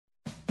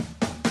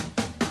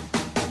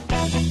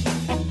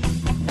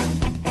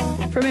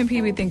From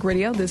MPB Think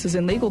Radio, this is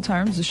In Legal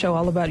Terms, the show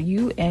all about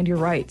you and your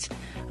rights.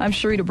 I'm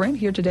Sharita Brent,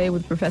 here today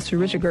with Professor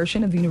Richard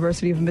Gershon of the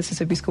University of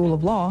Mississippi School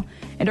of Law,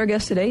 and our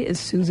guest today is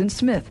Susan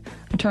Smith,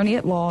 attorney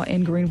at law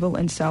in Greenville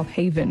and South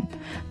Haven.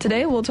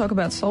 Today we'll talk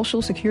about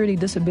Social Security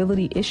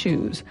disability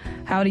issues.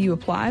 How do you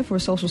apply for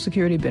Social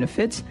Security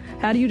benefits?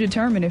 How do you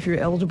determine if you're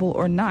eligible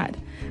or not?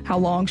 How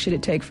long should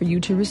it take for you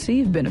to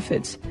receive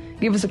benefits?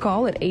 Give us a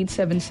call at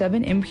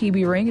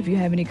 877-MPB-RING if you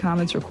have any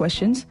comments or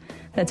questions.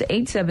 That's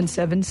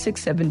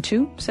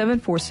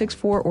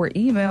 877-672-7464 or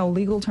email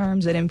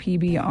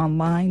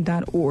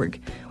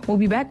legalterms@mpbonline.org. We'll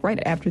be back right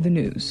after the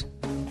news.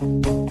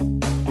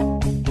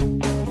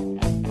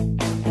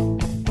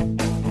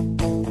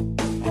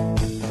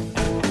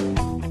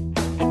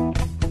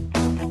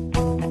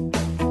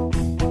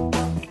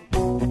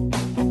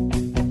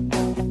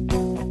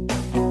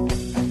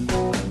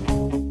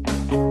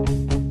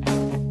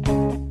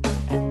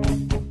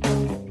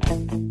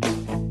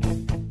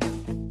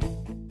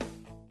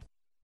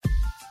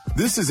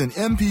 This is an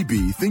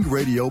MPB Think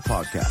Radio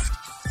podcast.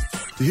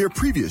 To hear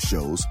previous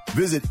shows,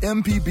 visit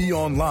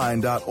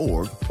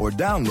mpbonline.org or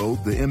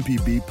download the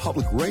MPB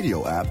Public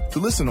Radio app to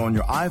listen on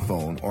your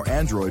iPhone or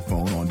Android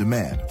phone on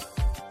demand.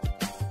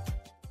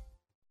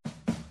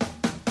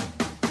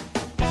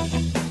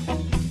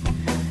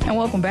 And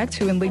welcome back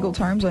to In Legal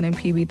Terms on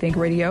MPB Think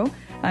Radio.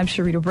 I'm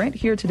Sharita Brent,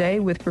 here today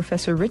with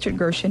Professor Richard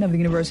Gershon of the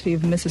University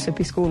of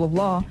Mississippi School of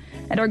Law.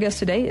 And our guest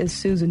today is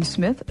Susan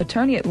Smith,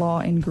 attorney at law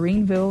in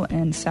Greenville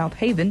and South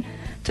Haven.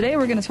 Today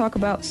we're going to talk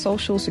about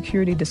Social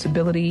Security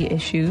disability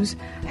issues.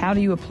 How do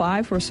you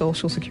apply for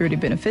Social Security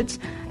benefits?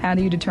 How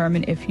do you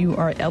determine if you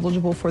are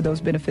eligible for those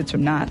benefits or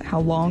not? How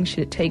long should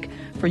it take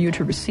for you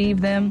to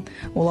receive them?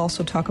 We'll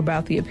also talk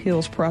about the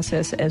appeals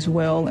process as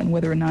well and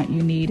whether or not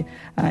you need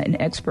an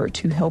expert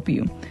to help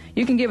you.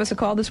 You can give us a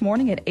call this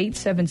morning at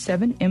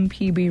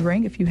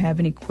 877-MPB-RING if you have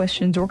any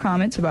questions or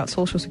comments about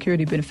Social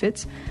Security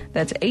benefits.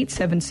 That's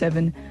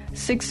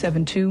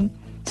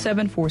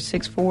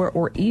 877-672-7464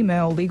 or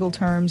email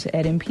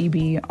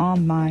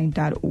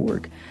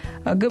legalterms@mpbonline.org.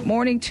 Good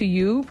morning to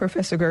you,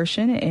 Professor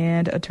Gershon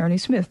and Attorney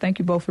Smith. Thank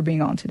you both for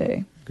being on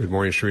today. Good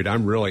morning, Sharita.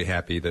 I'm really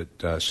happy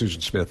that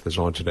Susan Smith is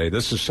on today.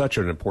 This is such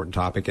an important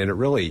topic, and it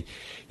really,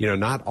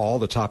 not all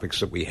the topics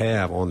that we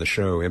have on the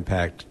show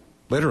impact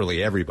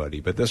literally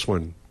everybody, but this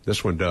one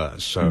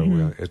does.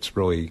 So it's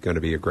really going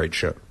to be a great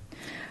show.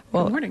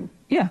 Well, good morning.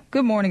 Yeah.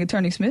 Good morning,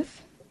 Attorney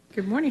Smith.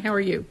 Good morning. How are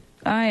you?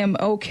 I am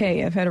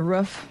okay. I've had a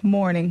rough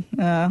morning.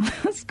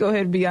 Let's go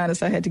ahead and be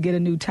honest. I had to get a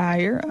new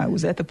tire. I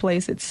was at the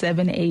place at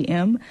 7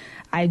 a.m.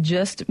 I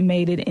just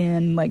made it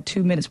in like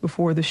 2 minutes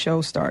before the show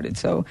started.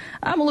 So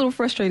I'm a little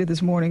frustrated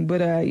this morning, but,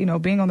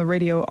 being on the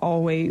radio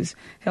always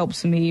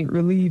helps me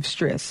relieve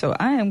stress. So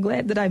I am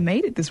glad that I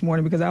made it this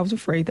morning because I was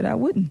afraid that I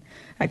wouldn't.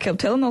 I kept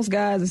telling those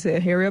guys, I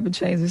said, hurry up and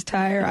change this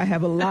tire. I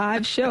have a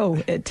live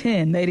show at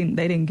 10. They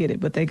didn't get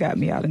it, but they got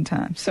me out in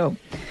time. So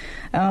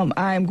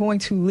I am going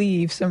to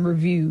leave some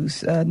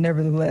reviews,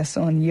 nevertheless,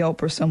 on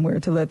Yelp or somewhere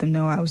to let them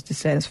know I was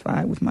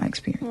dissatisfied with my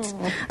experience.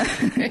 Well,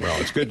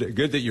 it's good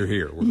that you're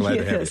here. We're glad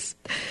to have you.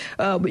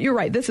 But you're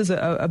right. This is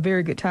a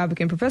very good topic.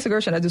 And Professor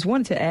Gershon, I just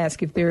wanted to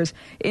ask if there's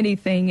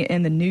anything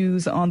in the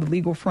news on the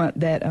legal front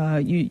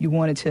that you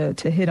wanted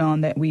to hit on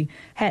that we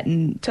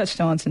hadn't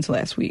touched on since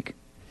last week.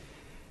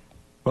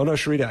 Well, no,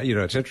 Sharita,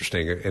 it's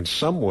interesting. In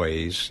some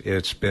ways,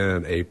 it's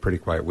been a pretty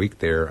quiet week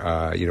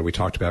there. We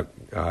talked about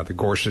the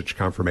Gorsuch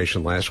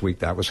confirmation last week.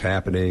 That was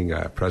happening,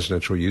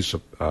 presidential use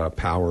of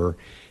power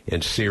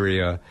in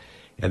Syria.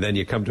 And then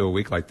you come to a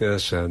week like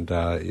this, and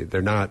there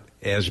are not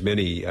as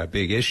many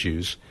big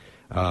issues.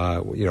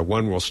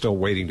 One, we're still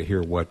waiting to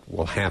hear what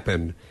will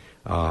happen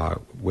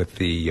with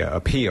the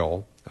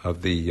appeal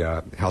of the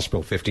House Bill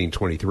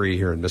 1523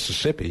 here in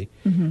Mississippi.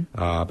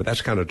 But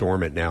that's kind of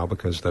dormant now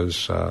because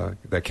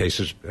that case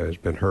has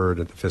been heard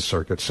at the Fifth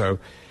Circuit. So,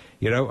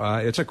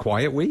 it's a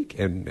quiet week,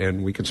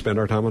 and we can spend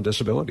our time on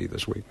disability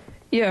this week.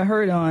 Yeah, I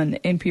heard on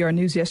NPR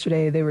News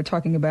yesterday they were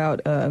talking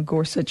about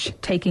Gorsuch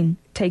taking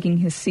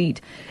his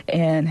seat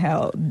and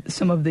how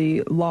some of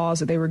the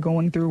laws that they were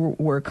going through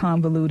were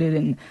convoluted,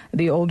 and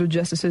the older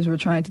justices were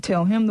trying to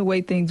tell him the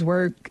way things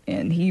work,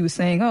 and he was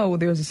saying, oh, well,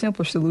 there's a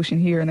simpler solution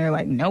here, and they're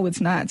like, no,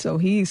 it's not. So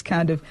he's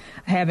kind of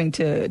having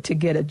to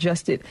get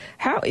adjusted.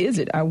 How is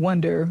it, I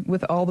wonder,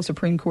 with all the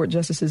Supreme Court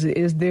justices,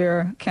 is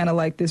there kind of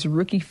like this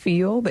rookie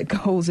feel that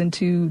goes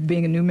into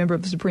being a new member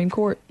of the Supreme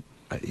Court?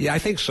 Yeah, I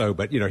think so.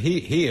 But,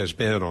 he has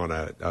been on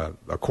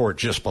a court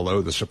just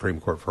below the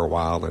Supreme Court for a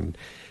while and,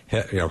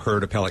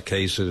 heard appellate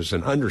cases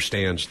and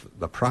understands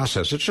the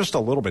process. It's just a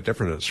little bit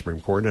different at the Supreme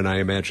Court. And I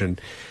imagine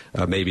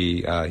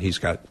maybe he's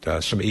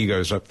got some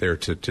egos up there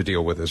to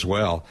deal with as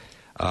well.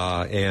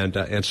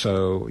 And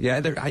so,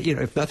 yeah,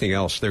 if nothing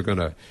else, they're going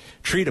to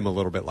treat him a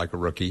little bit like a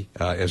rookie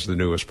as the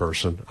newest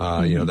person.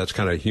 That's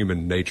kind of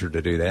human nature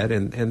to do that.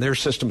 And their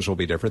systems will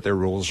be different. Their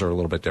rules are a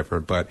little bit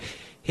different. But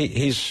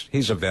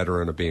he's a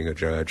veteran of being a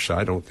judge, so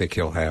I don't think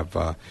he'll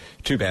have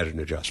too bad an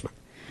adjustment.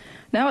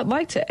 Now, I'd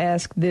like to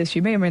ask this.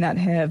 You may or may not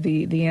have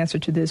the answer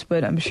to this,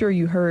 but I'm sure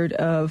you heard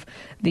of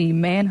the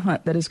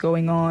manhunt that is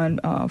going on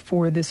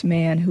for this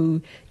man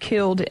who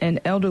killed an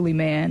elderly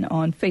man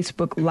on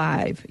Facebook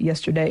Live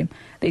yesterday.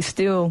 They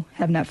still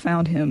have not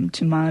found him,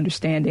 to my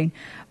understanding.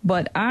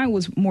 But I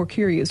was more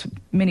curious.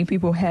 Many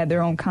people had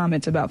their own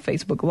comments about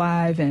Facebook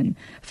Live and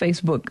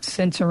Facebook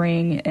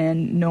censoring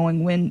and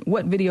knowing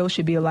what videos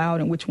should be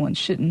allowed and which ones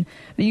shouldn't.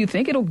 Do you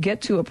think it'll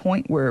get to a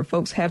point where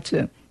folks have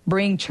to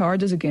bring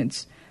charges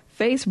against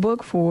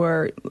Facebook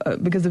for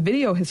because the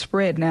video has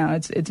spread now?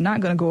 It's not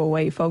going to go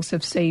away. Folks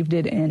have saved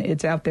it and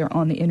it's out there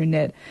on the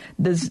internet.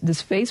 Does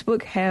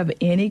Facebook have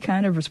any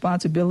kind of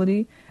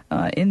responsibility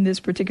in this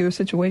particular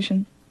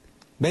situation?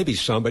 Maybe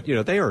some, but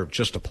they are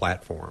just a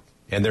platform,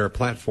 and they're a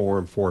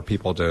platform for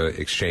people to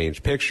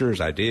exchange pictures,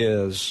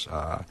 ideas,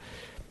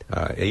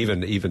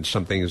 even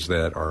some things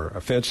that are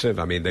offensive.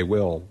 I mean, they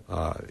will,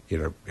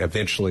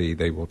 eventually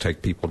they will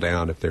take people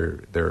down if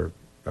they're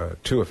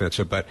too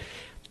offensive, but.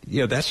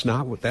 That's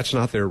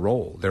not their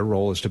role. Their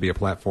role is to be a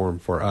platform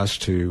for us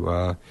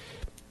to,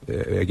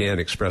 again,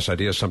 express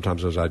ideas.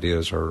 Sometimes those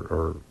ideas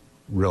are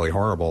really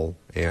horrible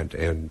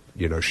and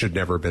should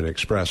never have been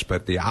expressed.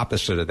 But the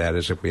opposite of that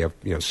is if we have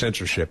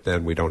censorship,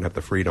 then we don't have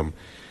the freedom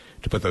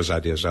to put those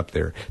ideas up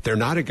there. They're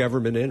not a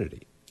government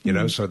entity,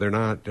 so they're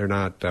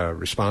not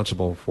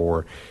responsible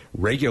for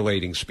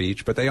regulating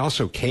speech, but they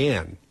also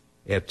can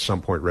at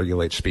some point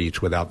regulate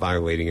speech without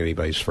violating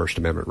anybody's First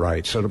Amendment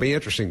rights. So it'll be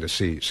interesting to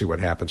see what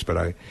happens.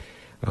 But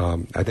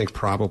I think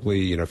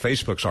probably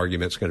Facebook's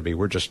argument is going to be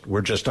we're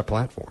just a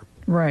platform.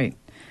 Right.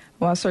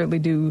 Well, I certainly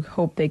do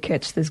hope they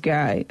catch this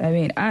guy. I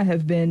mean, I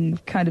have been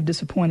kind of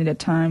disappointed at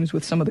times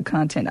with some of the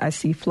content I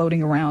see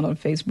floating around on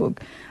Facebook.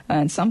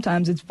 And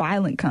sometimes it's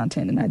violent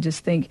content. And I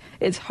just think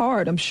it's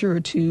hard, I'm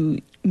sure, to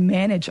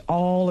manage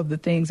all of the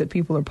things that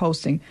people are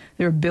posting.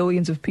 There are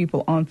billions of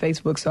people on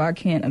Facebook, so I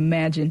can't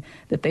imagine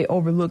that they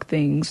overlook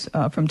things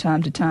from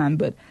time to time.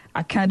 But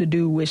I kind of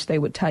do wish they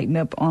would tighten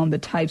up on the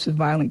types of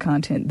violent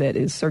content that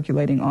is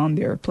circulating on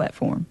their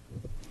platform.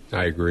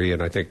 I agree.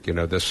 And I think,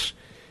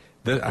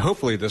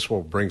 hopefully this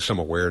will bring some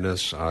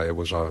awareness. It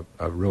was a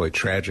really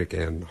tragic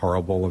and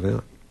horrible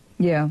event.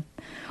 Yeah.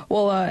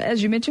 Well,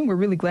 as you mentioned, we're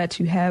really glad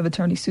to have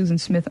Attorney Susan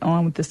Smith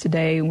on with us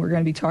today, and we're going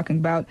to be talking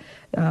about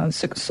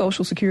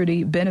Social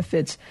Security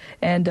benefits.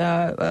 And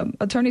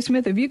Attorney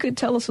Smith, if you could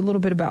tell us a little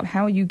bit about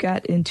how you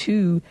got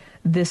into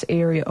this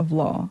area of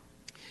law.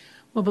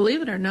 Well,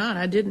 believe it or not,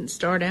 I didn't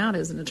start out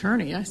as an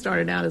attorney. I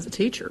started out as a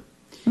teacher.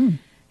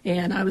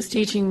 And I was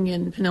teaching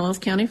in Pinellas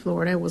County,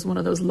 Florida. I was one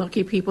of those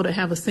lucky people to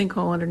have a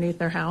sinkhole underneath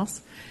their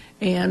house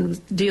and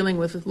dealing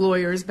with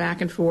lawyers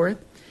back and forth.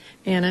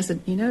 And I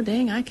said,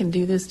 dang, I can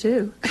do this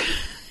too.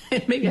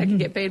 And maybe I can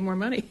get paid more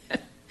money.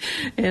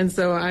 And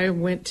so I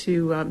went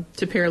to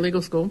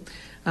paralegal school,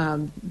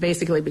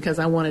 basically because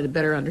I wanted a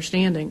better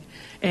understanding.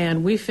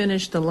 And we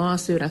finished the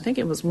lawsuit, I think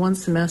it was one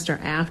semester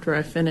after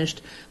I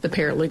finished the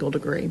paralegal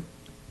degree.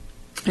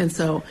 And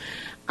so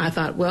I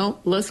thought, well,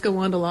 let's go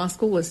on to law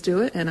school. Let's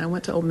do it. And I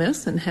went to Ole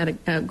Miss and had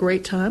a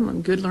great time, a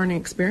good learning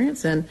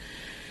experience. And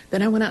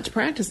then I went out to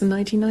practice in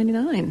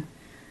 1999.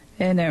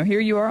 And now here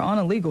you are on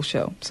a legal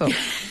show. So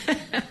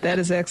that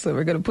is excellent.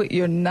 We're going to put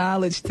your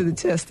knowledge to the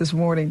test this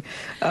morning.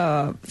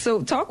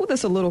 So talk with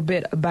us a little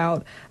bit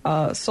about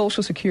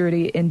Social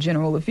Security in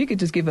general. If you could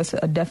just give us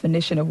a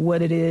definition of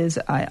what it is.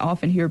 I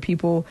often hear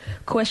people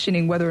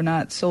questioning whether or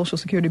not Social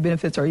Security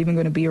benefits are even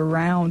going to be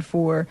around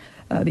for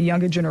the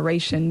younger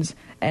generations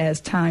as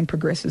time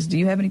progresses. Do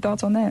you have any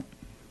thoughts on that?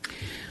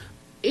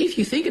 If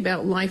you think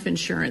about life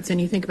insurance and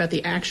you think about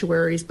the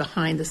actuaries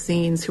behind the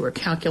scenes who are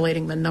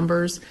calculating the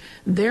numbers,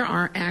 there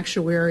are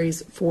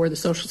actuaries for the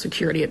Social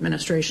Security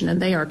Administration,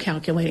 and they are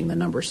calculating the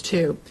numbers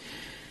too.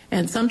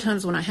 And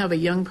sometimes when I have a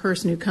young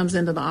person who comes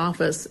into the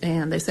office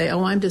and they say,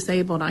 oh, I'm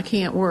disabled, I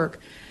can't work.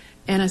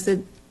 And I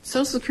said,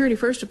 Social Security,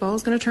 first of all,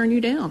 is going to turn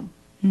you down.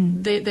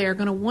 They are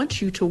going to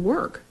want you to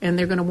work, and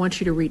they're going to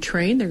want you to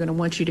retrain. They're going to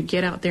want you to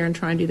get out there and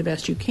try and do the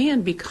best you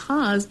can,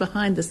 because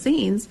behind the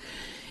scenes,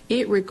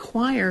 it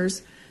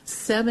requires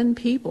 7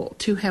 people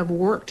to have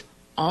worked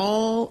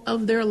all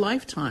of their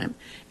lifetime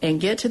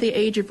and get to the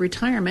age of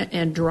retirement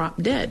and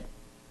drop dead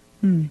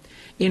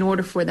in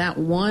order for that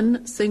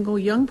one single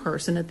young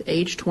person at the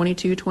age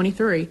 22,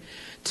 23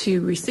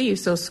 to receive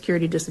Social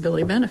Security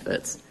disability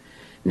benefits.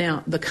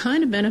 Now, the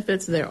kind of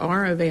benefits that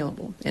are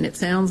available, and it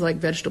sounds like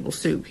vegetable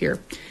soup here,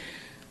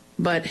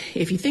 but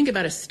if you think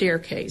about a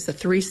staircase, a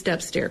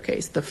 3-step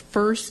staircase, the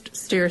first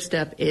stair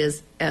step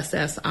is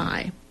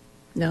SSI.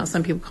 Now,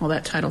 some people call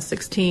that Title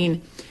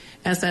 16.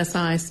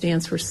 SSI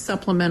stands for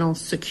Supplemental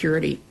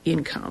Security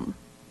Income.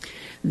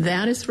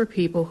 That is for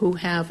people who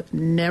have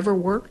never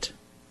worked,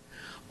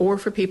 or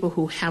for people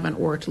who haven't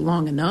worked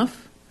long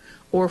enough,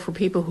 or for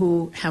people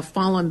who have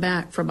fallen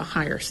back from a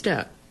higher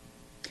step.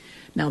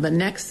 Now, the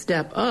next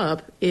step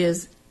up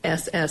is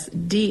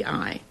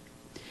SSDI.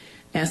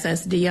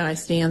 SSDI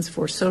stands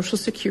for Social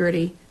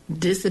Security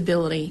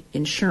Disability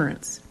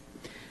Insurance.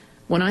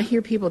 When I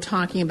hear people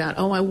talking about,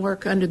 oh, I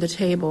work under the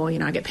table,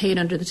 I get paid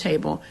under the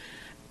table,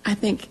 I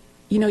think,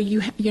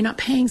 you're not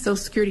paying Social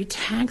Security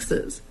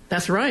taxes.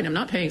 That's right, I'm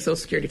not paying Social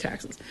Security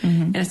taxes.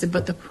 And I said,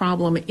 but the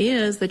problem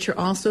is that you're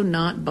also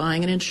not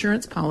buying an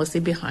insurance policy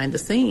behind the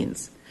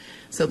scenes.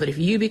 So that if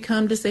you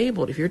become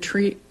disabled, if you're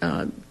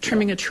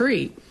trimming a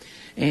tree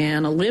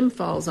and a limb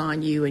falls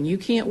on you and you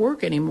can't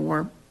work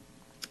anymore,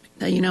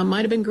 it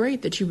might have been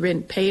great that you've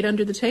been paid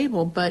under the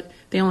table, but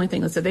the only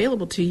thing that's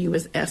available to you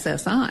is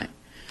SSI.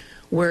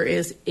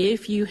 Whereas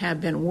if you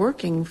have been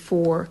working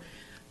for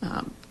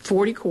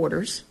 40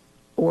 quarters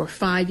or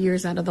 5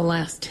 years out of the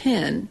last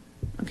 10,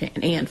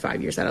 and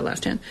 5 years out of the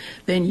last 10,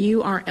 then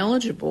you are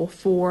eligible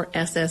for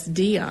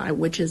SSDI,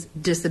 which is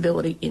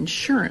disability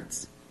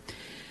insurance.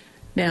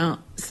 Now,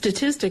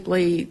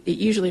 statistically, it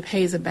usually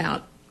pays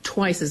about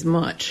twice as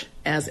much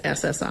as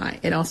SSI.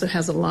 It also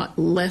has a lot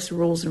less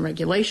rules and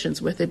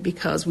regulations with it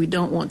because we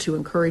don't want to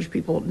encourage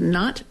people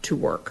not to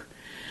work.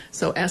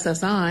 So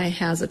SSI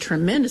has a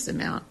tremendous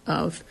amount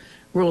of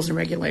rules and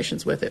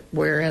regulations with it,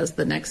 whereas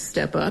the next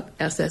step up,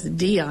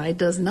 SSDI,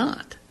 does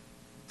not.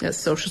 That's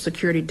Social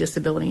Security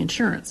Disability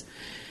Insurance.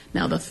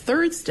 Now, the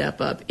third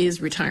step up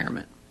is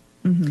retirement.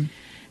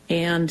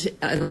 And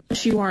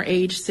unless you are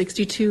age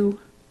 62,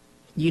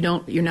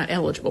 you're not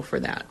eligible for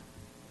that.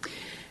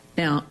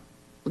 Now,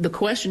 the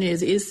question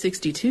is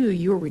 62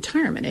 your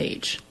retirement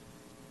age?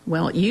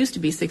 Well, it used to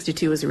be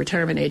 62 as a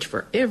retirement age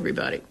for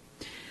everybody.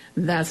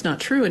 That's not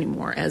true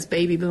anymore. As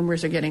baby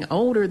boomers are getting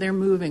older, they're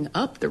moving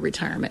up the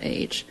retirement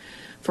age.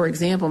 For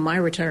example, my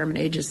retirement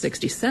age is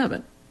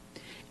 67.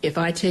 If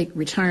I take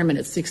retirement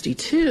at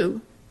 62,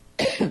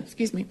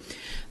 excuse me,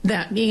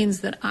 that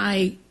means that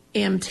I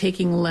am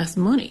taking less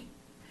money.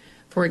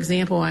 For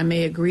example, I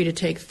may agree to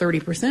take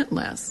 30%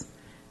 less.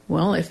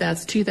 Well, if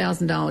that's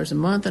 $2,000 a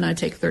month and I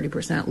take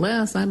 30%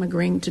 less, I'm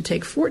agreeing to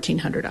take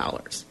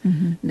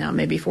 $1,400. Now,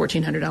 maybe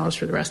 $1,400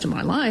 for the rest of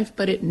my life,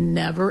 but it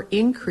never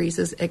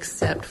increases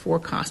except for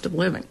cost of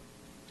living.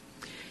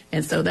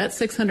 And so that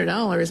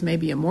 $600 may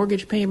be a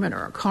mortgage payment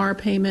or a car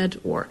payment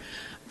or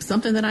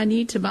something that I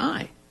need to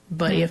buy.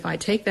 But if I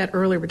take that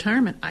early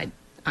retirement, I'm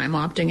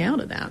opting out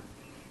of that.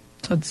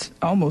 So it's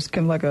almost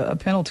kind of like a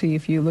penalty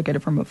if you look at it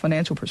from a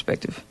financial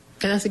perspective.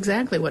 And that's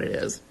exactly what it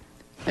is.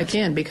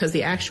 Again, because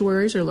the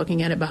actuaries are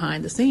looking at it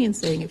behind the scenes,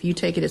 saying if you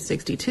take it at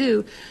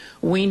 62,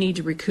 we need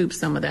to recoup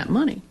some of that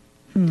money.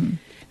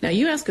 Now,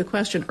 you asked a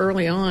question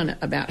early on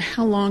about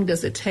how long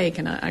does it take,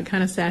 and I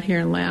kind of sat here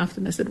and laughed,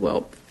 and I said,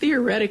 well,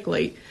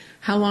 theoretically,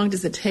 how long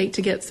does it take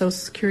to get Social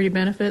Security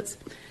benefits?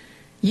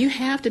 You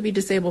have to be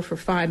disabled for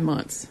 5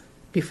 months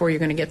before you're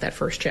going to get that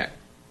first check.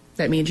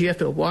 That means you have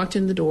to have walked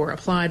in the door,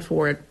 applied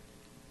for it,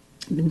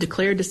 been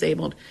declared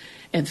disabled,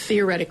 and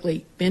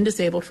theoretically been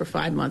disabled for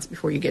 5 months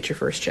before you get your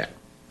first check.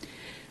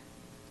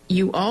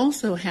 You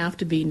also have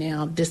to be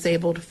now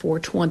disabled for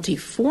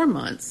 24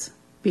 months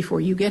before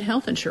you get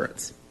health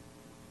insurance.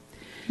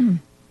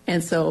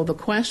 And so the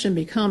question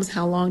becomes,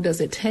 how long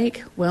does it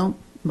take? Well,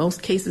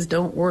 most cases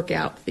don't work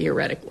out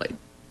theoretically.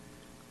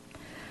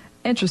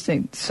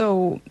 Interesting.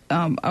 So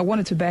I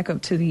wanted to back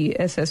up to the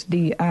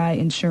SSDI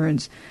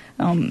insurance.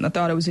 I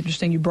thought it was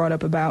interesting you brought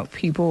up about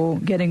people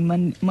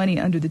getting money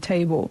under the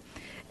table.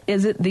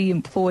 Is it the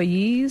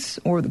employees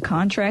or the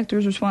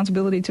contractor's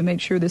responsibility to make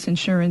sure this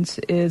insurance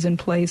is in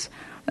place,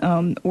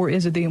 or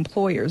is it the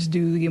employers?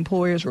 Do the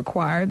employers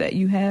require that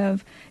you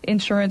have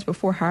insurance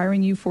before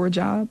hiring you for a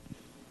job?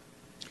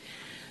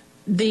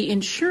 The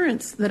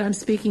insurance that I'm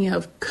speaking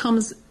of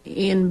comes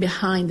in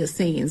behind the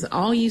scenes.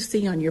 All you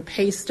see on your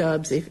pay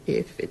stubs, if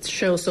it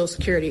shows Social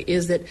Security,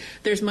 is that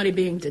there's money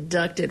being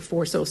deducted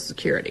for Social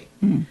Security.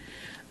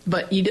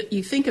 But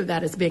you think of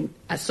that as being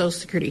a Social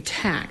Security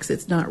tax.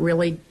 It's not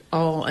really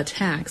all a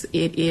tax.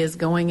 It is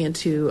going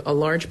into a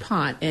large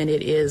pot, and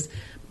it is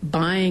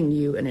buying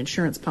you an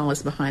insurance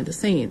policy behind the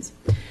scenes.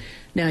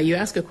 Now, you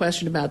ask a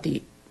question about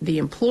the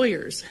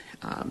employers.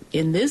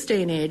 In this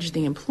day and age,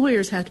 the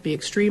employers have to be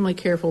extremely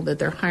careful that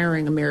they're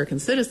hiring American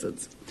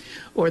citizens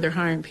or they're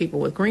hiring people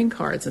with green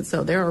cards. And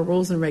so there are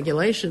rules and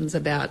regulations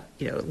about,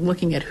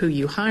 looking at who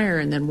you hire,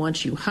 and then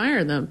once you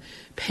hire them,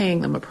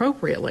 paying them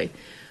appropriately.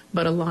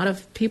 But a lot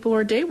of people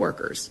are day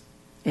workers,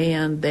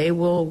 and they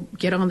will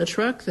get on the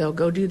truck, they'll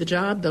go do the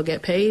job, they'll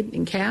get paid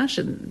in cash,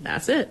 and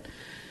that's it.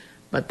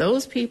 But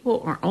those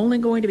people are only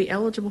going to be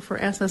eligible for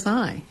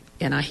SSI.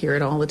 And I hear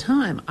it all the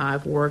time.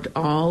 I've worked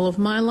all of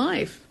my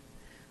life.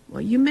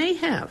 Well, you may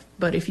have,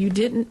 but if you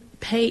didn't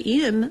pay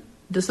in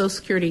the Social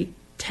Security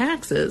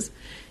taxes,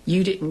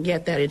 you didn't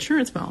get that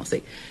insurance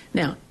policy.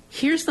 Now,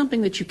 here's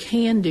something that you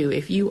can do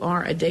if you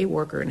are a day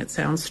worker, and it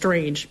sounds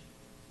strange,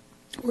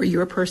 or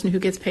you're a person who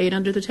gets paid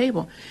under the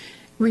table.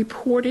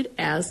 Report it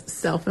as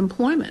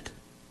self-employment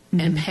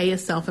and pay a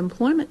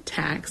self-employment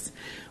tax,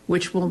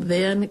 which will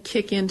then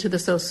kick into the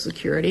Social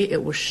Security.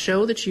 It will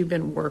show that you've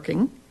been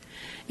working.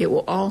 It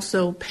will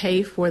also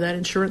pay for that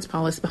insurance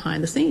policy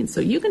behind the scenes.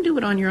 So you can do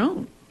it on your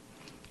own.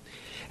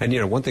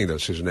 And, one thing, though,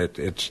 Susan,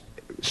 it's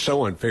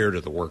so unfair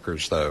to the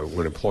workers, though,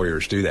 when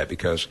employers do that,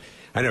 because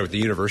I know the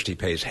university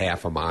pays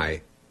half of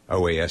my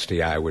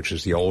OASDI, which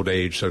is the old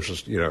age social,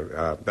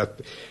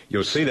 that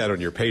you'll see that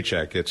on your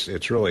paycheck.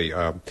 It's really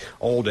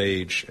old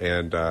age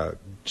and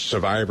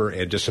survivor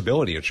and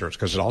disability insurance,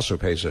 because it also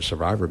pays a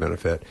survivor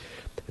benefit.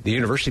 The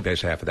university pays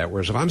half of that,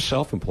 whereas if I'm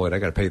self-employed, I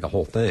got to pay the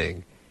whole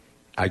thing.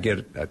 I get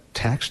a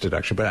tax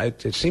deduction,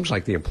 but it seems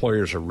like the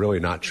employers are really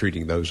not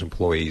treating those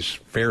employees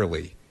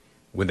fairly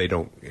when they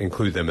don't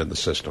include them in the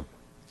system.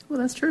 Well,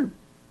 that's true.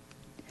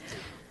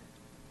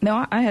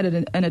 Now, I had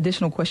an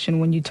additional question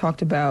when you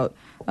talked about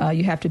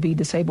you have to be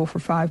disabled for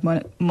 5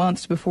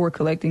 months before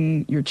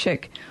collecting your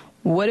check.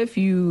 What if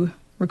you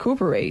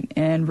recuperate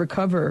and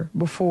recover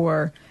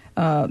before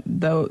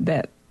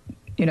that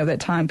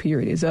time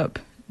period is up?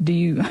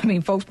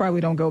 Folks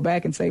probably don't go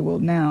back and say, well,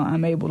 now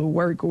I'm able to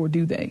work, or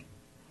do they?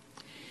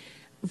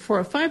 For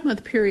a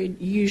 5-month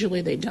period,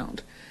 usually they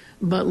don't.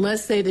 But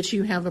let's say that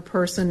you have a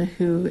person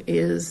who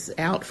is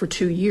out for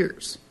 2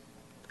 years.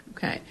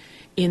 Okay.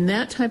 In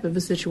that type of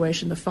a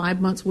situation, the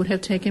 5 months would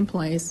have taken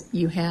place.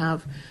 You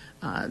have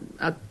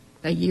a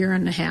year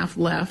and a half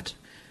left.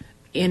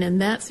 And in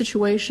that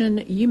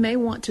situation, you may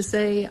want to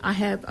say, I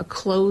have a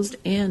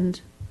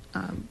closed-end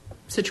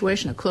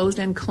situation, a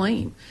closed-end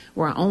claim,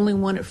 where I only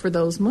want it for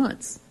those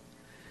months.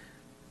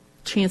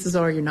 Chances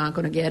are you're not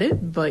going to get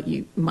it, but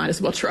you might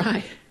as well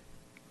try.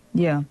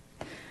 Yeah.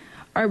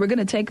 All right, we're going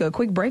to take a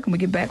quick break. When we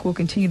get back, we'll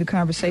continue the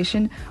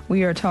conversation.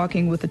 We are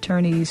talking with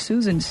attorney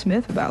Susan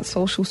Smith about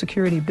Social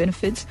Security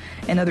benefits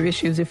and other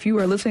issues. If you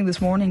are listening this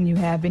morning, you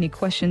have any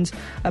questions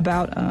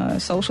about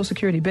Social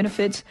Security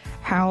benefits,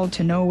 how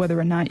to know whether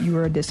or not you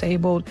are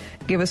disabled,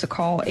 give us a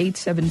call,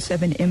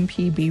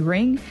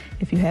 877-MPB-RING.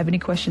 If you have any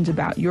questions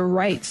about your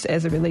rights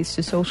as it relates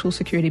to Social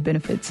Security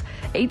benefits,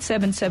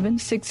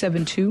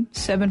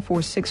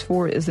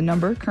 877-672-7464 is the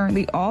number.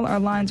 Currently, all our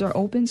lines are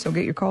open, so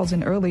get your calls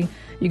in early.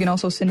 You can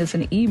also send us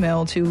an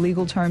email to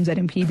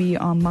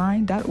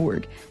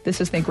legalterms@mpbonline.org.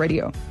 This is Think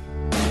Radio.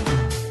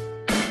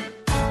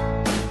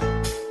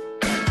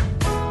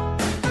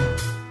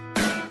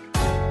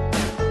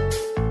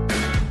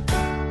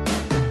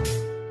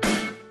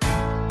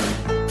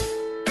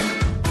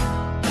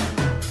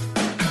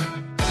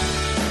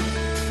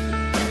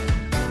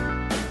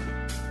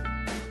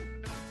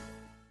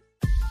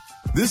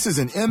 This is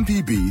an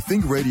MPB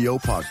Think Radio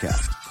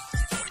podcast.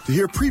 To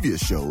hear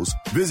previous shows,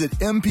 visit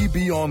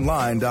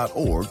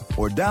mpbonline.org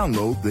or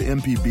download the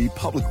MPB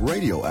Public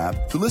Radio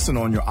app to listen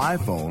on your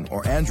iPhone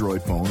or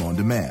Android phone on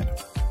demand.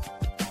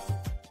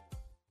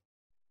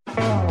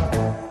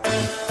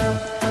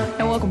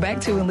 And welcome back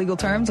to In Legal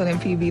Terms on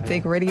MPB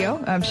Think Radio.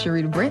 I'm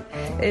Sharita Brent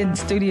in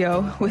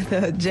studio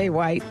with Jay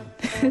White.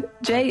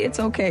 Jay, it's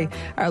okay.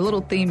 Our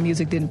little theme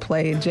music didn't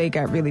play, and Jay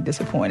got really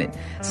disappointed.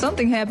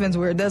 Something happens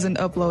where it doesn't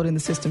upload in the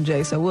system,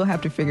 Jay, so we'll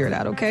have to figure it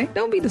out, okay?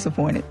 Don't be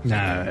disappointed.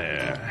 Nah.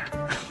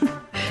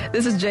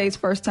 This is Jay's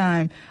first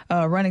time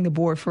running the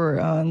board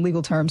for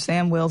Legal Terms.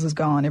 Sam Wells is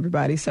gone,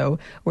 everybody, so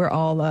we're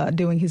all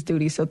doing his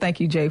duty. So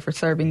thank you, Jay, for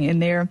serving in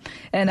there.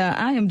 And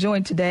I am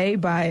joined today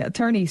by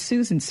attorney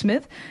Susan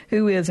Smith,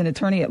 who is an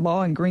attorney at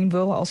law in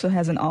Greenville, also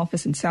has an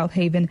office in South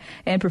Haven,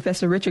 and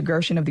Professor Richard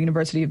Gershon of the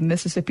University of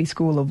Mississippi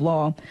School of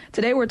Law.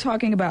 Today we're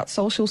talking about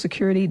Social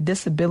Security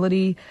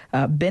disability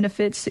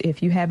benefits.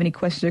 If you have any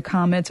questions or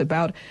comments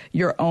about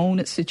your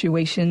own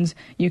situations,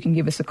 you can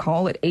give us a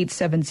call at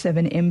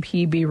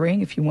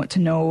 877-MPB-RING if you want to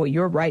know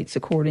your rights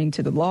according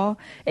to the law.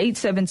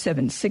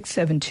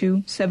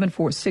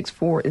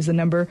 877-672-7464 is the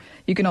number.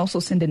 You can also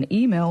send an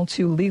email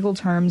to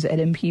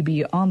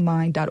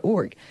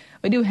legalterms@mpbonline.org.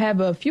 We do have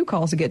a few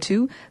calls to get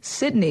to.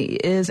 Sydney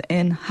is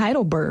in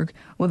Heidelberg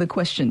with a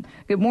question.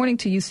 Good morning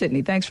to you,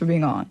 Sydney. Thanks for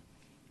being on.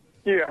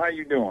 Yeah, how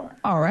you doing?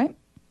 All right.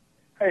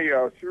 Hey,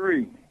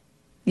 Sheree.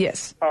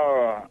 Yes.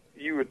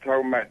 You were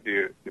talking about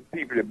the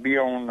people that be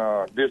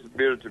on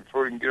disability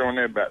before you can get on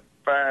there about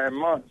 5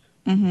 months.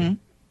 Mm-hmm.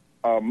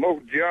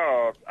 Most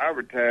jobs, I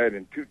retired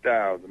in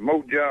 2000.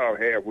 Most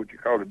jobs have what you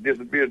call a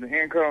disability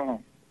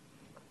income.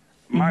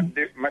 My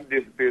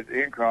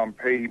disability income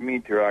paid me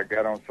till I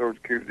got on Social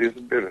Security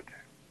disability.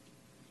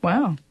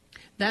 Wow.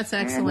 That's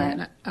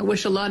excellent. Mm-hmm. I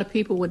wish a lot of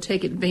people would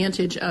take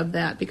advantage of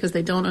that because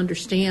they don't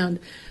understand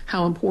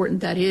how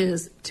important that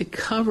is to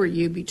cover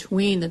you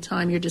between the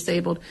time you're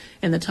disabled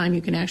and the time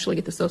you can actually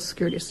get the Social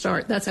Security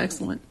start. That's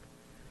excellent.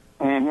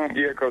 Mm-hmm.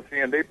 Yeah, because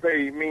they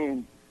paid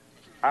me.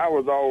 I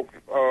was off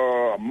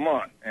a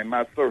month, and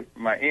my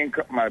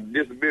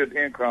disability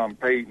income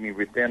paid me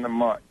within a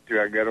month till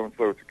I got on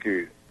Social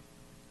Security.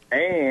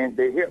 And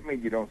they helped me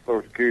get on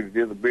Social Security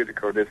disability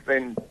because they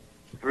sent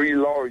 3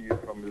 lawyers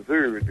from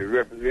Missouri to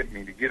represent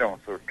me to get on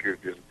Social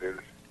Security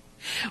disability.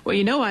 Well,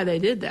 you know why they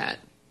did that.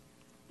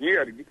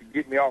 Yeah, to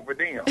get me off of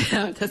them.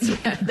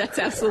 That's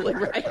absolutely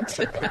right.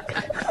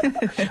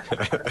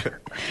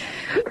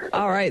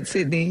 All right,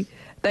 Sydney.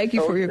 Thank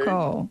you for your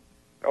call.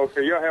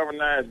 Okay, y'all have a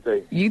nice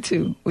day. You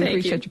too. We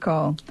appreciate your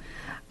call.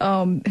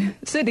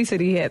 Sydney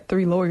said he had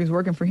 3 lawyers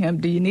working for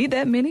him. Do you need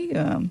that many?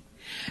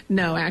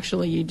 No,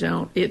 actually you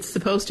don't. It's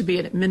supposed to be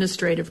an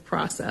administrative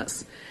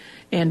process.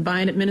 And by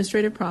an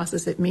administrative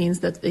process, it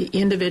means that the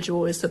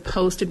individual is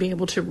supposed to be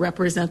able to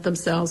represent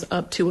themselves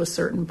up to a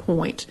certain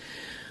point.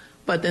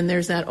 But then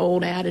there's that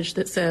old adage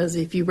that says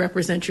if you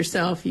represent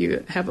yourself,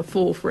 you have a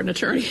fool for an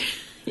attorney.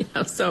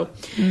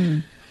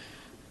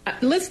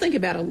 Let's think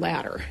about a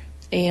ladder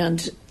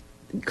and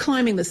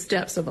climbing the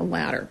steps of a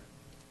ladder.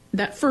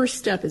 That first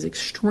step is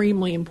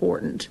extremely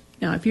important.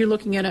 Now, if you're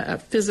looking at a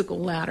physical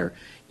ladder,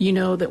 you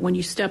know that when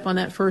you step on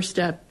that first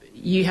step,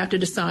 you have to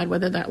decide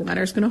whether that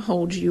ladder is going to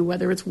hold you,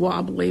 whether it's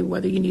wobbly,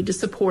 whether you need to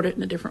support it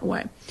in a different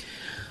way.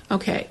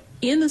 Okay,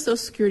 in the Social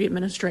Security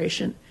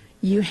Administration,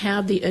 you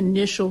have the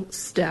initial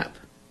step.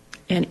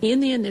 And in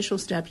the initial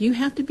step, you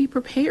have to be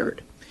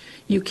prepared.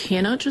 You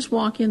cannot just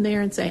walk in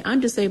there and say, I'm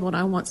disabled,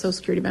 I want Social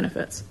Security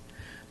benefits,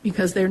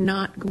 because they're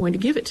not going to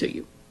give it to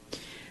you.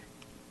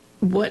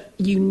 What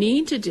you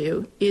need to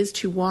do is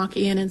to walk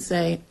in and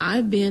say,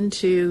 I've been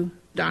to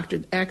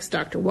Dr. X,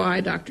 Dr.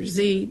 Y, Dr.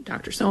 Z,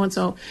 Dr.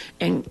 So-and-so,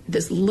 and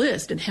this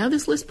list, and have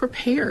this list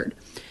prepared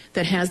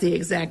that has the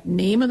exact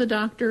name of the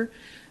doctor,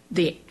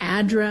 the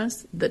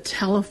address, the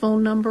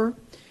telephone number,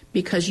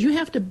 because you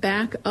have to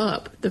back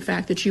up the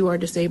fact that you are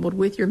disabled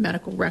with your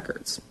medical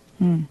records.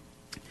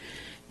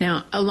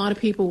 Now, a lot of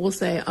people will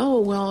say, oh,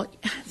 well,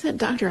 that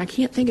doctor, I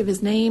can't think of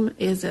his name,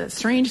 is a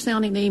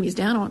strange-sounding name. He's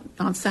down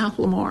on South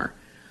Lamar.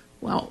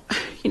 Well,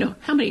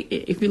 how many,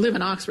 if you live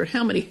in Oxford,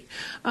 how many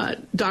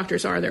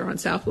doctors are there on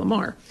South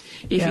Lamar?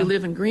 If you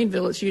live in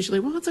Greenville, it's usually,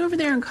 well, it's over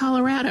there in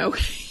Colorado.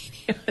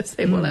 I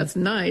say, well, that's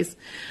nice.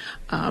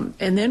 And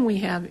then we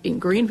have, in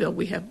Greenville,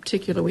 we have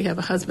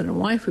a husband and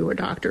wife who are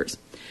doctors.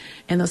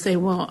 And they'll say,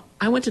 well,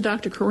 I went to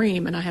Dr.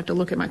 Kareem, and I have to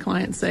look at my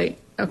client and say,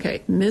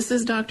 okay,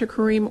 Mrs. Dr.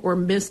 Kareem or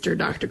Mr.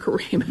 Dr.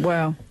 Kareem?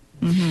 Wow.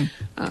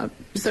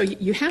 So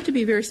you have to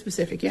be very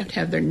specific. You have to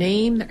have their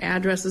name, their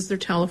addresses, their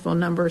telephone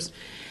numbers.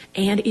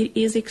 And it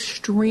is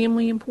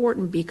extremely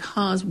important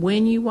because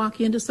when you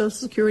walk into Social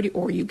Security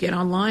or you get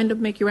online to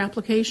make your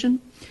application,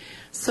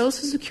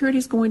 Social Security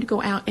is going to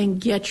go out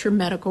and get your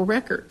medical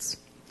records.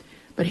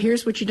 But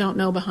here's what you don't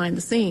know behind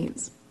the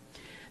scenes.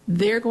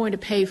 They're going to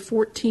pay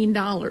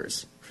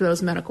 $14 for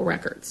those medical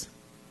records.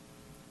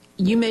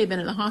 You may have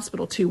been in the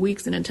hospital 2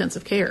 weeks in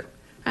intensive care.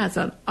 That's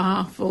an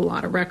awful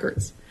lot of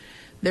records.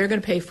 They're going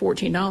to pay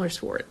 $14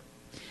 for it.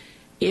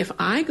 If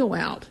I go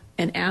out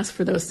and ask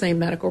for those same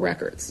medical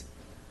records,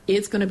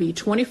 it's going to be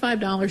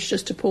 $25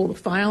 just to pull the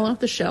file off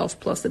the shelf,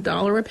 plus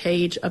 $1 a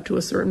page up to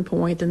a certain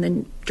point, and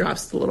then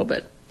drops a little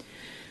bit.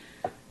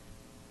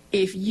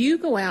 If you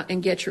go out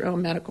and get your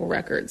own medical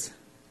records,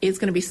 it's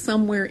going to be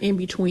somewhere in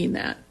between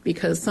that,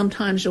 because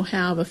sometimes you'll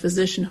have a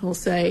physician who'll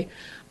say,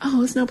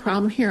 oh, it's no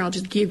problem here, I'll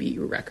just give you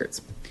your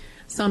records.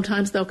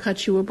 Sometimes they'll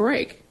cut you a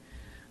break.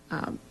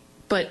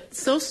 But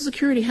Social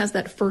Security has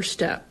that first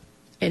step.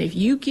 And if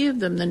you give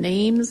them the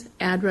names,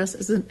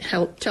 addresses, and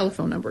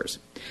telephone numbers,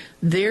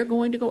 they're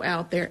going to go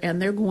out there and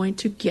they're going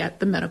to get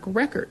the medical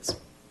records.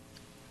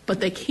 But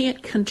they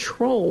can't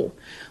control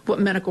what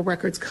medical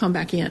records come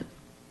back in.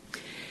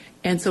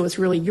 And so it's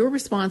really your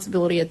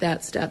responsibility at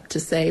that step to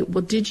say,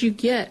 well, did you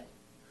get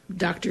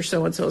Dr.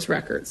 So-and-so's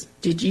records?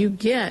 Did you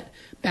get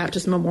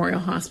Baptist Memorial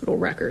Hospital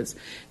records?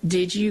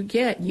 Did you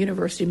get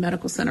University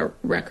Medical Center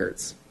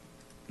records?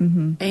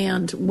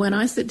 And when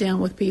I sit down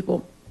with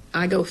people,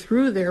 I go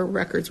through their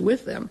records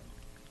with them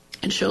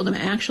and show them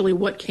actually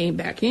what came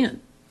back in.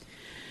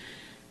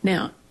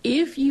 Now,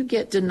 if you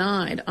get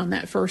denied on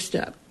that first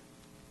step,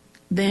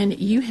 then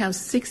you have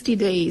 60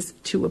 days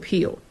to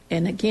appeal.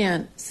 And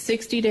again,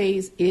 60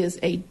 days is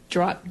a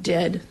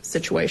drop-dead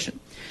situation.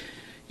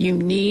 You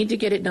need to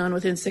get it done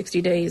within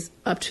 60 days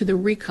up to the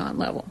recon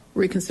level,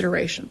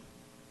 reconsideration.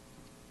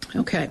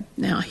 Okay,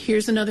 now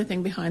here's another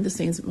thing behind the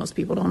scenes that most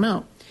people don't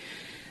know.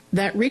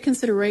 That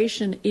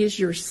reconsideration is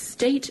your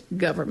state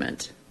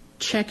government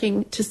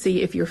checking to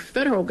see if your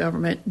federal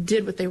government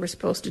did what they were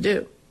supposed to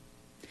do.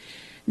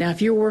 Now,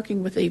 if you're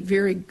working with a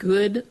very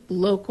good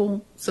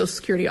local Social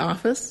Security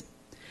office,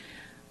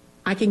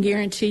 I can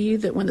guarantee you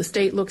that when the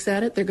state looks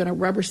at it, they're going to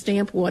rubber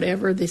stamp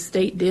whatever the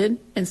state did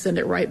and send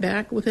it right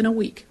back within a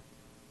week.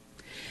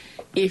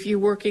 If you're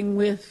working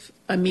with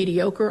a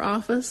mediocre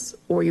office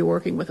or you're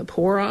working with a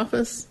poor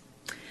office,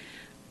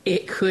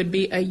 it could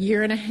be a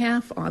year and a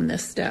half on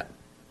this step.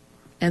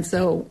 And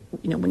so,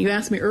 when you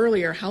asked me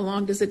earlier, how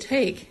long does it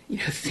take?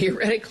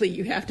 Theoretically,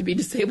 you have to be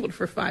disabled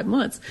for 5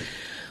 months.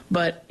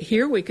 But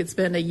here we could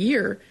spend a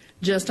year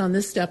just on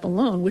this step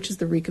alone, which is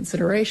the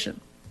reconsideration.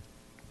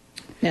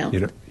 Now,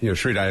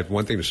 Shrita, I have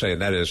one thing to say,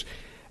 and that is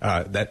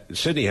that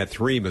Sydney had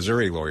 3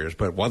 Missouri lawyers,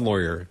 but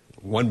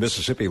one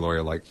Mississippi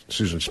lawyer like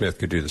Susan Smith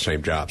could do the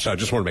same job. So I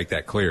just want to make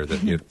that clear,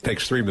 that it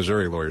takes 3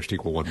 Missouri lawyers to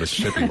equal 1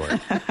 Mississippi lawyer.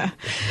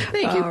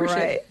 Thank you. All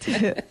right.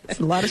 It's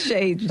a lot of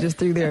shade you just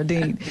threw there,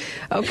 Dean.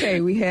 Okay,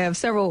 we have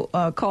several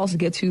calls to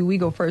get to. We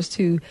go first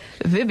to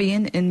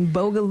Vivian in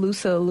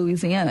Bogalusa,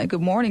 Louisiana.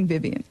 Good morning,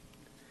 Vivian.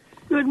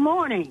 Good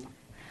morning.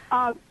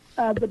 The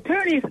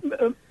attorney,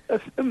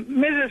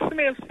 Mrs.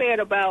 Smith, said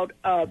about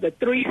the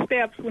 3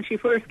 steps when she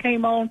first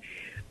came on.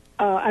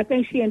 I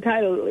think she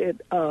entitled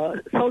it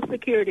Social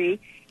Security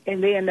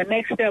And then the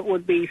next step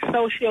would be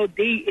social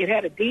D. It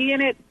had a D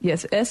in it?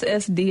 Yes,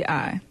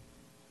 SSDI.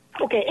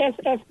 Okay,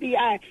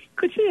 SSDI.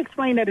 Could you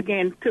explain that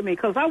again to me?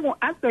 Because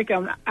I think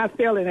I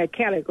fell in that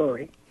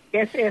category.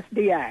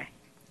 SSDI.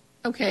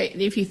 Okay,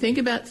 if you think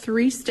about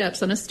 3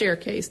 steps on a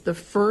staircase, the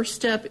first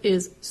step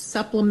is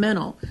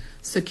supplemental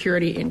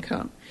security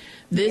income.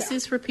 This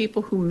is for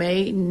people who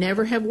may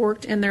never have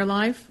worked in their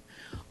life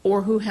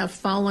or who have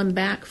fallen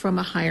back from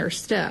a higher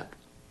step.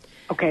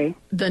 Okay.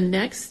 The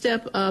next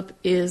step up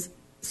is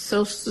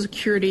Social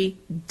Security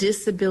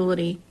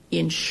disability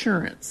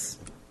insurance.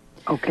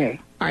 Okay.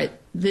 All right,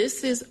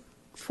 this is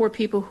for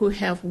people who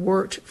have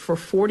worked for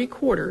 40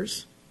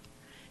 quarters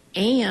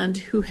and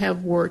who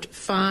have worked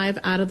 5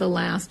 out of the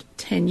last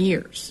 10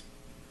 years.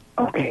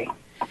 Okay.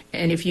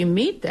 And if you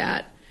meet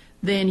that,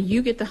 then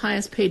you get the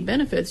highest paid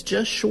benefits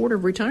just short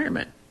of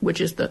retirement, which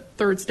is the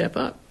third step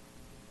up.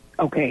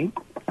 Okay.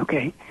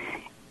 Okay.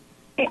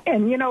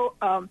 And you know,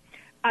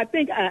 I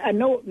think I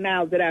know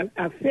now that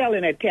I fell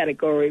in that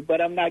category,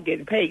 but I'm not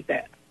getting paid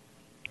that.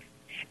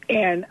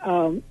 And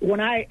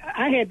when I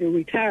had to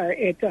retire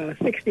at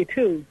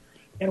 62,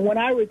 and when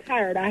I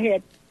retired, I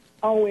had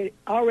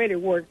already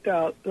worked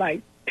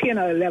like 10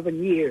 or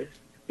 11 years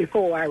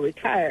before I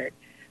retired.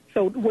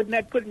 So wouldn't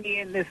that put me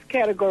in this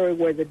category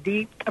where the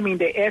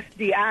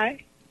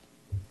SDI?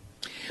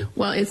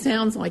 Well, it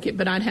sounds like it,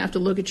 but I'd have to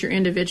look at your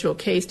individual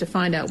case to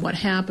find out what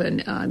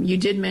happened. You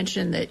did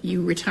mention that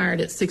you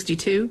retired at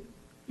 62?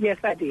 Yes,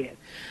 I did.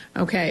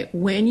 Okay.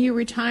 When you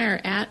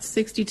retire at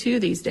 62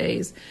 these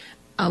days,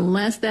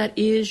 unless that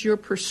is your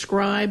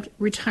prescribed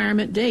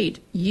retirement date,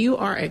 you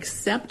are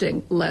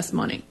accepting less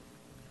money.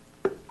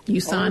 You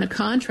sign a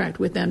contract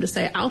with them to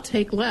say, I'll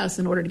take less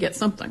in order to get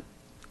something.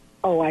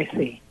 Oh, I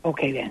see.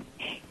 Okay, then.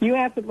 You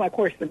answered my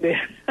question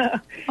there.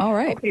 All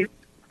right. Okay.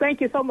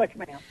 Thank you so much,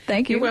 ma'am.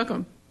 Thank you. You're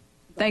welcome.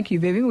 Thank you,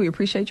 Vivian. We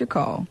appreciate your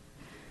call.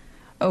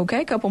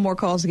 Okay, a couple more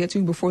calls to get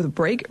to before the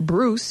break.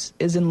 Bruce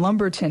is in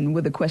Lumberton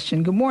with a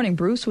question. Good morning,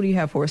 Bruce. What do you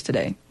have for us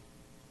today?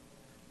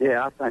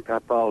 Yeah, I think I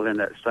fall in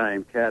that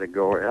same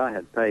category. I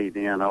had paid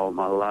in all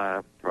my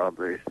life,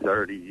 probably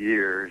 30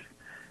 years,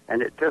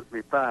 and it took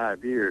me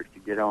 5 years to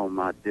get on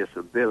my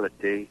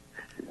disability.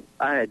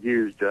 I had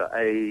used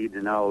aid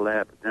and all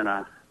that, but then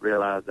I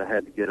realized I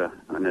had to get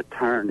an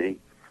attorney.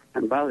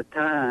 And by the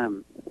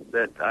time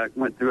that I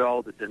went through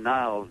all the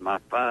denials, my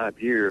 5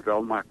 years,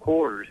 all my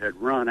quarters had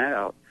run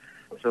out.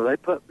 So they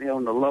put me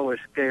on the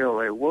lowest scale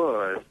there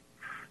was.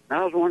 And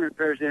I was wondering if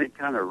there's any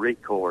kind of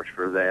recourse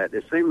for that.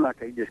 It seemed like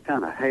they just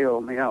kind of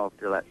held me off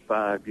till that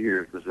 5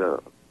 years was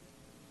up.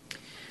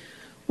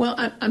 Well,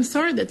 I'm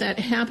sorry that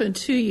happened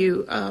to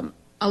you.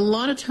 A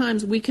lot of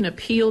times we can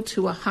appeal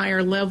to a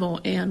higher level,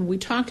 and we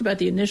talked about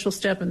the initial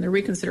step and the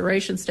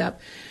reconsideration step.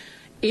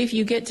 If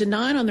you get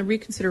denied on the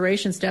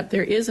reconsideration step,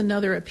 there is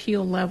another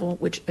appeal level,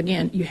 which,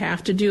 again, you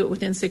have to do it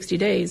within 60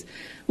 days,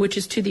 which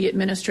is to the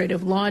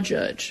administrative law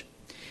judge.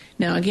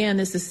 Now, again,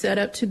 this is set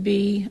up to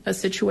be a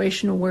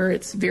situation where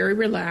it's very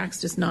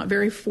relaxed. It's not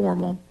very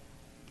formal,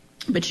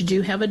 but you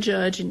do have a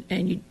judge,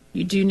 and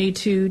you do need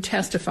to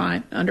testify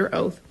under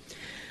oath.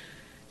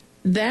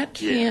 That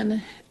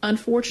can,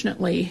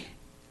 unfortunately,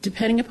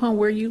 depending upon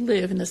where you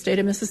live in the state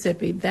of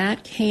Mississippi,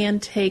 that can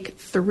take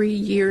 3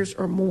 years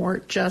or more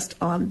just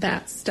on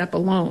that step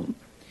alone.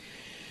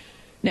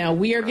 Now,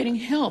 we are getting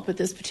help at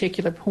this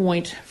particular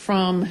point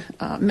from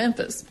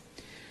Memphis.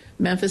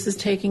 Memphis is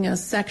taking a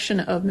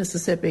section of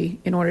Mississippi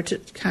in order to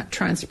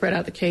try and spread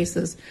out the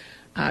cases.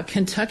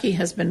 Kentucky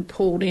has been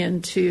pulled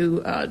in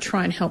to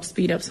try and help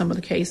speed up some of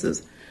the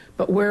cases.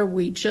 But where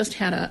we just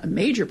had a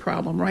major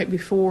problem right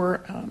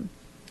before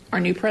our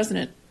new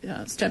president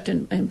stepped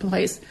in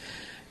place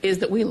is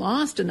that we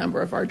lost a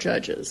number of our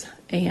judges.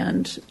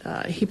 And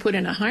he put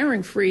in a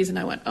hiring freeze, and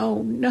I went,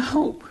 oh,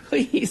 no,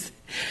 please.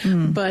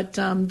 But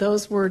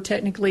those were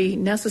technically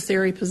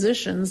necessary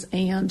positions,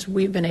 and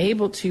we've been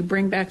able to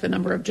bring back the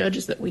number of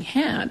judges that we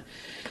had.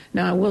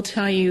 Now, I will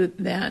tell you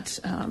that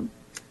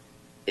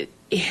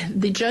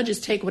the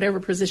judges take whatever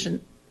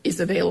position is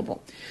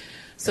available.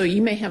 So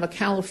you may have a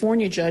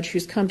California judge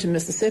who's come to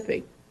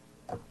Mississippi.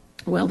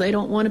 Well, they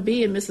don't want to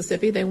be in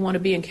Mississippi. They want to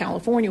be in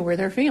California where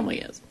their family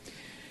is.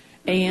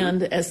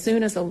 And as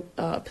soon as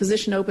a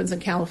position opens in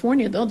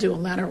California, they'll do a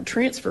lateral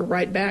transfer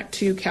right back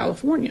to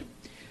California.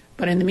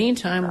 But in the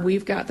meantime,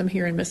 we've got them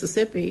here in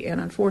Mississippi, and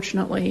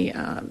unfortunately,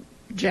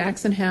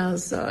 Jackson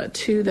has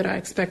 2 that I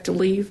expect to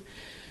leave.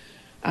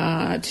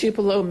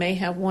 Tupelo may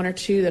have 1 or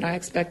 2 that I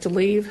expect to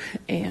leave,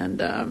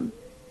 and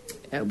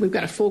we've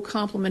got a full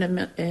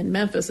complement in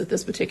Memphis at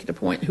this particular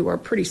point who are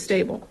pretty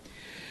stable.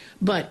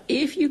 But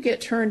if you get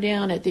turned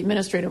down at the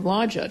administrative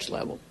law judge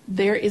level,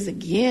 there is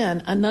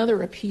again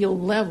another appeal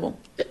level,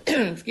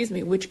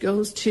 which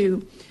goes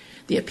to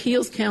the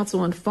Appeals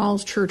Council in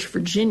Falls Church,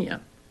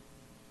 Virginia.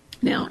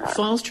 Now,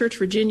 Falls Church,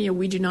 Virginia,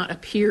 we do not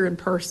appear in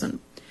person.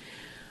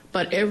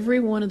 But every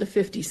one of the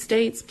 50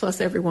 states,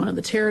 plus every one of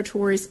the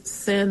territories,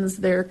 sends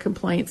their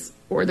complaints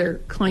or their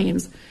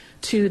claims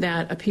to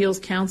that Appeals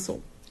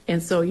Council.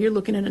 And so you're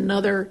looking at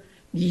another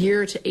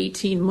year to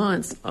 18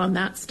 months on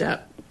that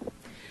step.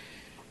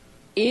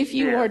 If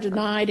you are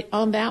denied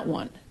on that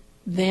one,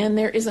 then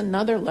there is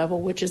another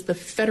level, which is the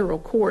federal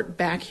court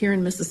back here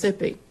in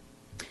Mississippi.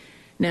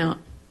 Now,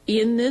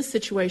 in this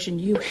situation,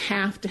 you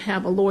have to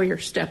have a lawyer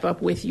step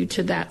up with you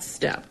to that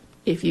step.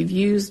 If you've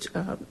used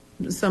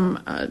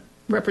some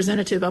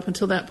representative up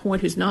until that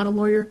point who's not a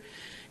lawyer,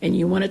 and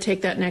you want to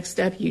take that next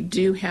step, you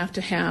do have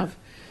to have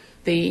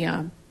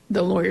the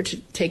lawyer to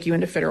take you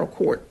into federal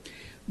court.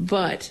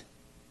 But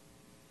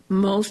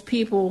most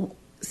people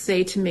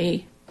say to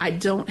me, I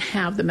don't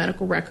have the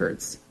medical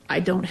records.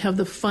 I don't have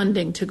the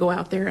funding to go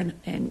out there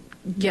and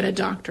get a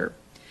doctor.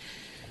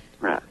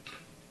 Right.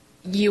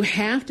 You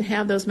have to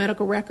have those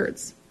medical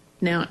records.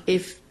 Now,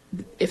 if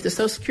the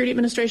Social Security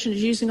Administration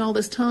is using all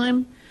this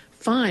time,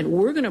 fine,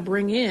 we're going to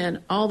bring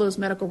in all those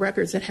medical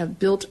records that have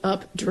built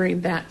up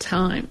during that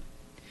time.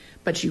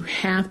 But you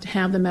have to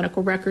have the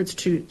medical records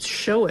to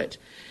show it.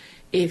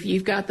 If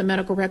you've got the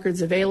medical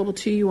records available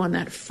to you on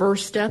that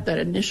first step, that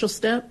initial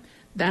step,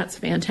 that's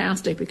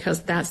fantastic,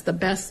 because that's the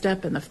best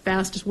step and the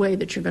fastest way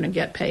that you're going to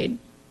get paid.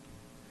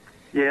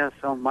 Yes,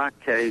 on my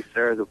case,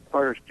 sir, the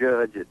first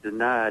judge that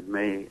denied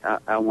me,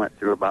 I went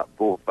through about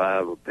 4 or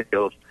 5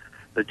 appeals.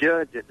 The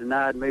judge that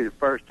denied me the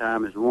first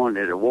time is the one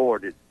that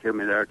awarded it to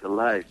me there the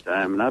last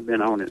time, and I've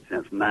been on it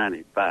since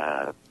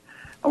 95.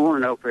 I want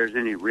to know if there's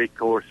any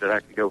recourse that I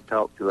could go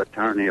talk to an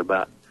attorney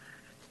about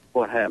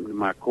what happened to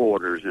my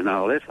quarters and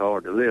all. It's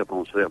hard to live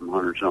on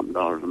 $700-something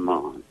a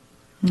month.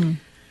 Mm.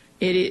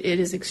 It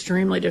is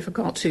extremely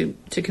difficult to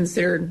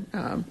consider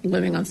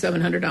living on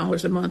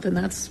 $700 a month, and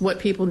that's what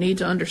people need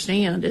to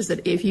understand, is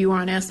that if you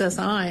are on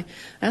SSI,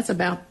 that's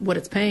about what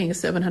it's paying,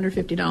 is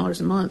 $750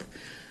 a month.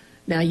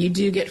 Now, you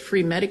do get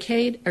free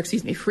Medicaid,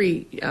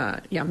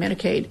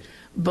 Medicaid,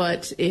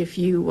 but if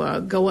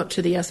you go up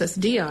to the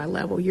SSDI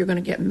level, you're going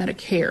to get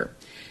Medicare.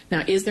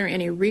 Now, is there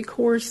any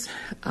recourse?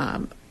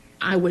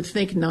 I would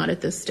think not at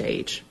this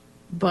stage,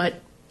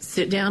 but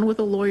sit down with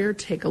a lawyer,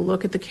 take a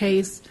look at the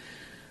case,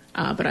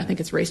 but I think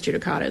it's res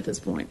judicata at this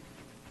point.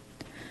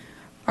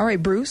 All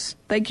right, Bruce,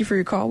 thank you for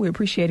your call. We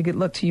appreciate it. Good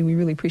luck to you. We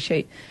really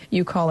appreciate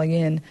you calling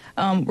in.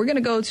 We're going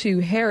to go to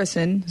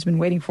Harrison, who's been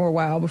waiting for a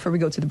while. Before we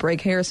go to the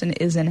break, Harrison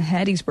is in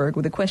Hattiesburg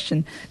with a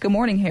question. Good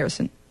morning,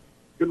 Harrison.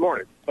 Good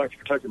morning. Thanks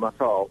for taking my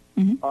call.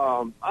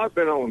 Mm-hmm. I've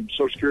been on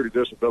Social Security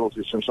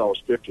disability since I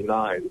was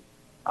 59.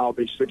 I'll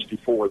be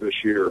 64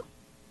 this year.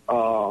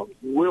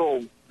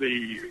 Will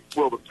the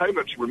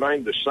payments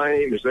remain the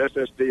same? Is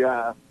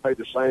SSDI paid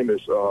the same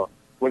as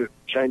when it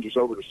changes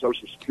over to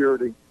Social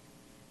Security?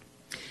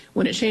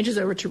 When it changes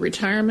over to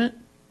retirement?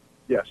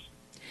 Yes.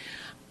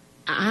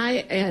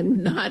 I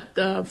am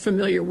not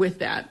familiar with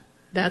that.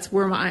 That's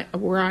where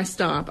I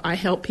stop. I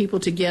help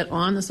people to get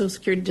on the Social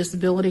Security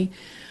disability,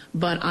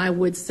 but I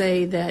would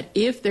say that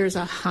if there's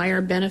a higher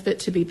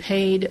benefit to be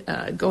paid,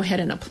 go ahead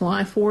and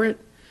apply for it.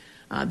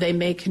 They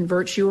may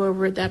convert you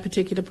over at that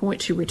particular point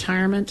to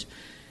retirement.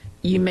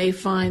 You may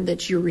find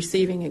that you're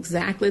receiving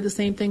exactly the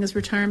same thing as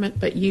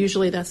retirement, but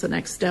usually that's the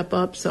next step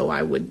up. So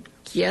I would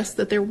guess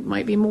that there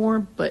might be more,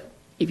 but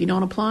if you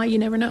don't apply, you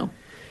never know.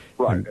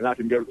 Right, and I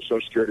can go to the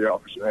Social Security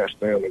office and ask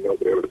them, and they'll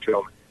be able to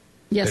tell me.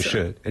 Yes, they sir.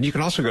 should. And you can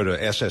also go to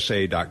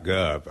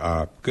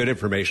SSA.gov. Good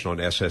information on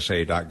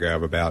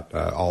SSA.gov about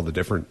all the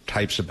different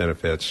types of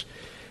benefits.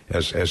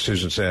 As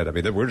Susan said, I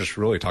mean, we're just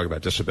really talking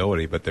about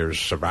disability, but there's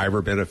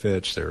survivor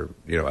benefits, there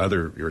are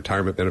other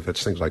retirement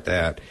benefits, things like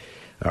that.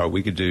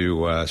 We could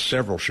do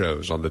several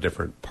shows on the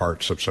different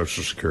parts of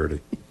Social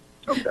Security.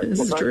 Okay, This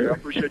is thank true. you. I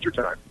appreciate your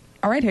time.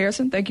 All right,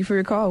 Harrison, thank you for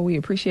your call. We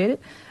appreciate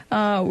it.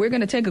 We're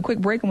going to take a quick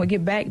break, and we'll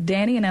get back.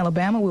 Danny in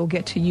Alabama, we'll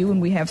get to you,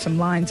 and we have some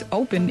lines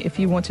open if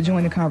you want to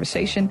join the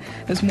conversation.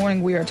 This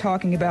morning we are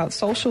talking about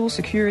Social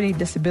Security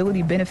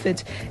disability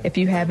benefits. If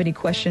you have any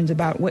questions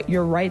about what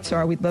your rights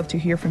are, we'd love to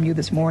hear from you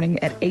this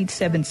morning at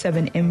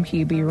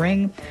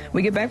 877-MPB-RING.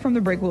 We get back from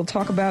the break, we'll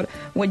talk about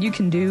what you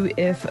can do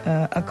if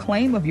a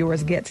claim of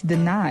yours gets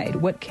denied.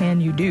 What can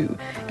you do?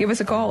 Give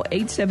us a call,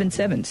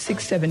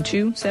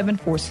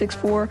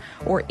 877-672-7464,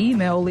 or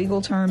email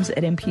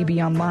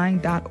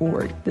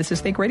legalterms@mpbonline.org. This is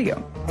Think Radio.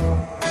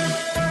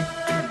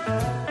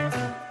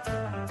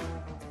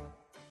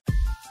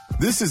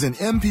 This is an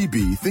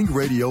MPB Think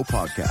Radio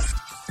podcast.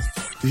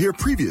 To hear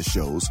previous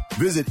shows,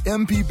 visit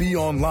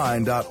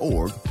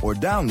mpbonline.org or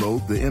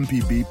download the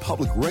MPB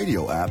Public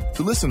Radio app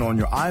to listen on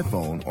your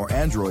iPhone or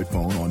Android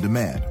phone on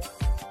demand.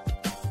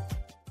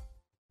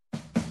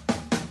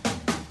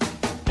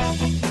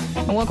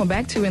 And welcome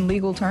back to In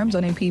Legal Terms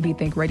on MPB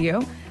Think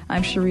Radio.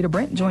 I'm Sharita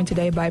Brent, joined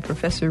today by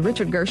Professor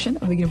Richard Gershon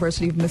of the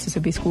University of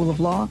Mississippi School of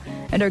Law.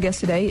 And our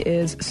guest today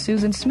is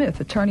Susan Smith,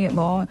 attorney at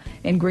law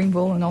in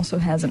Greenville and also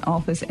has an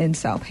office in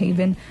South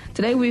Haven.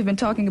 Today we've been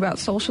talking about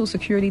Social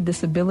Security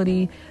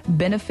disability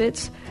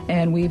benefits,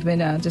 and we've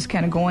been just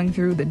kind of going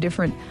through the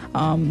different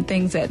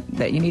things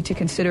that you need to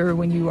consider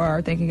when you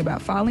are thinking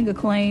about filing a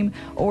claim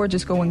or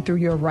just going through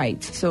your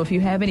rights. So if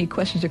you have any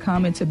questions or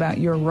comments about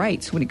your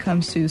rights when it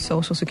comes to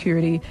Social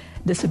Security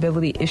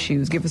disability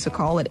issues, give us a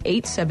call at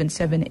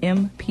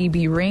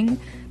 877-MPB-RING.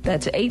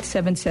 That's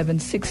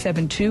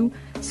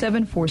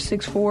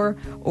 877-672-7464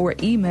 or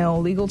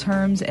email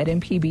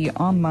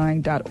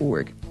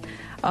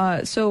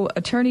legalterms@mpbonline.org. So,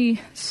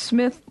 Attorney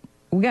Smith,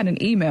 we got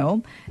an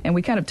email, and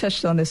we kind of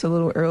touched on this a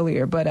little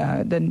earlier, but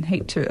doesn't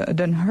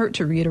hurt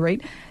to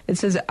reiterate. It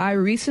says, I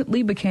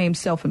recently became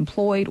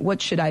self-employed.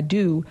 What should I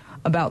do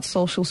about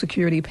Social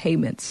Security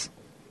payments?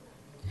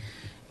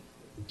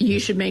 You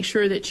should make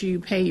sure that you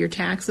pay your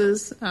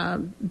taxes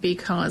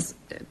because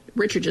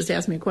Richard just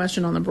asked me a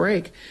question on the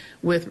break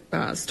with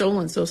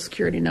stolen Social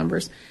Security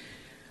numbers.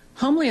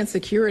 Homeland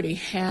Security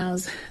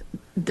has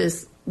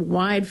this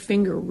wide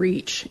finger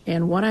reach,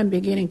 and what I'm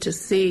beginning to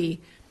see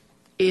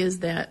is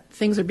that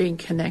things are being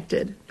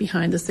connected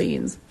behind the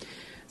scenes.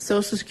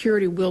 Social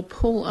Security will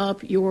pull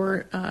up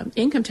your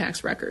income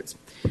tax records.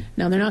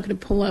 Now, they're not going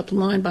to pull up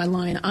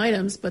line-by-line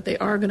items, but they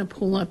are going to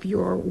pull up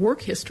your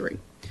work history.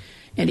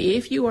 And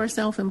if you are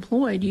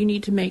self-employed, you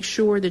need to make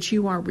sure that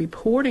you are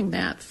reporting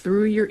that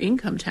through your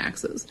income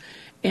taxes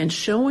and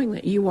showing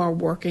that you are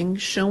working,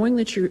 showing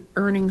that you're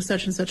earning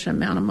such and such an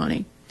amount of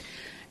money.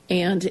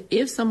 And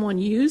if someone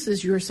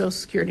uses your Social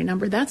Security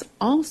number, that's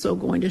also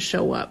going to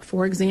show up.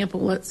 For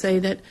example, let's say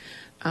that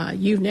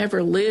you've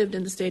never lived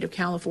in the state of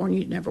California,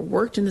 you've never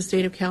worked in the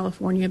state of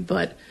California,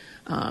 but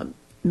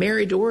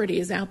Mary Doherty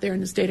is out there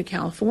in the state of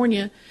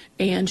California,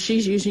 and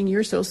she's using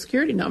your Social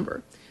Security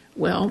number.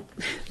 Well,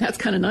 that's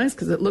kind of nice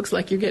because it looks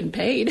like you're getting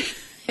paid,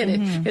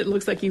 and it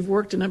looks like you've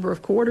worked a number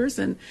of quarters,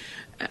 and,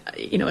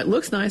 it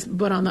looks nice,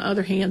 but on the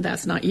other hand,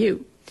 that's not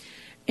you.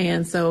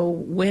 And so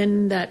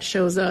when that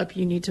shows up,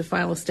 you need to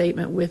file a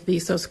statement with the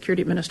Social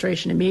Security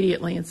Administration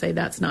immediately and say,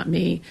 that's not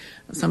me.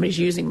 Somebody's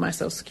using my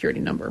Social Security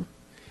number.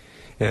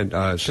 And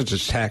since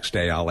it's tax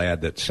day, I'll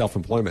add that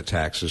self-employment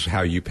tax is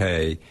how you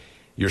pay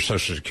your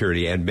Social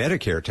Security and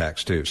Medicare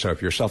tax, too. So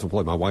if you're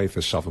self-employed, my wife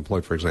is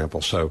self-employed, for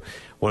example. So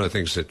one of the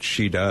things that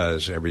she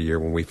does every year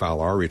when we file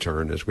our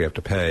return is we have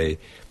to pay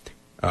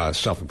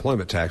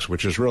self-employment tax,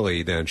 which is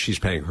really then she's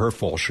paying her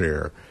full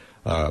share,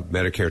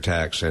 Medicare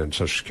tax and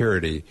Social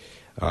Security.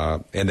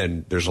 And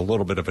then there's a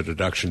little bit of a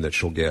deduction that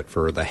she'll get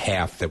for the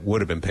half that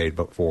would have been paid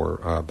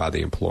before by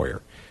the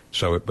employer.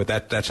 So, but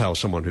that's how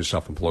someone who's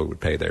self-employed would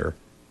pay their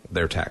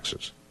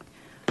taxes.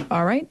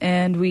 All right,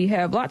 and we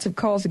have lots of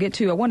calls to get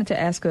to. I wanted to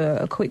ask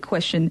a quick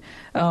question.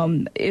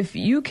 If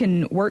you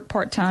can work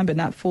part-time but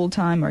not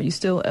full-time, are you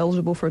still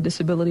eligible for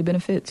disability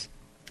benefits?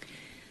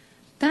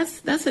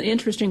 That's an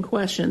interesting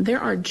question. There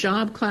are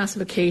job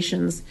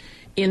classifications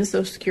in the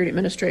Social Security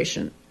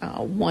Administration.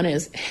 One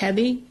is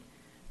heavy,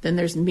 then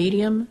there's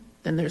medium,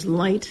 then there's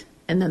light,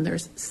 and then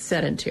there's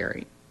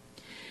sedentary.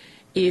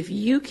 If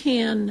you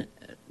can,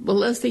 well,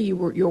 let's say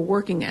you're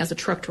working as a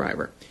truck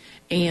driver,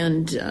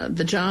 and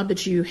the job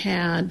that you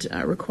had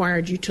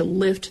required you to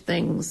lift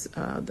things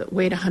that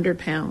weighed 100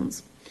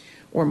 pounds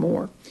or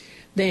more,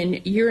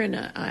 then you're in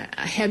a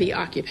heavy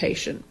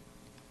occupation.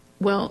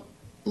 Well,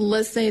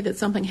 let's say that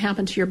something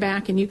happened to your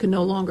back and you can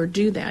no longer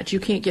do that. You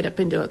can't get up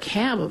into a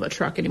cab of a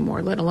truck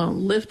anymore, let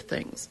alone lift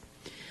things.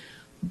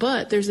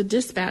 But there's a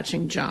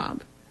dispatching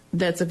job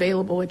that's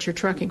available at your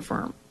trucking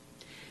firm.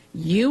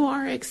 You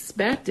are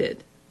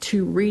expected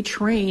to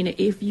retrain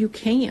if you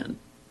can.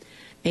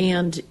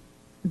 And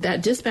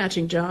that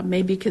dispatching job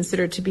may be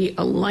considered to be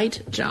a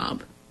light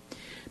job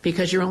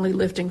because you're only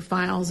lifting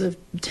files of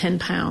 10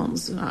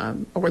 pounds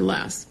or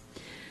less.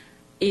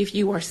 If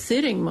you are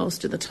sitting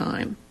most of the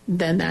time,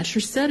 then that's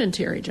your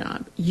sedentary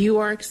job. You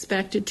are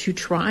expected to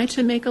try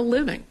to make a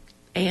living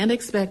and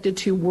expected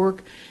to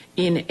work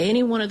in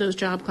any one of those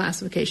job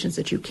classifications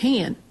that you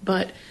can.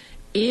 But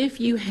if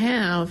you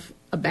have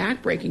a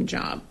back-breaking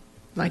job,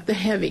 like the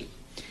heavy,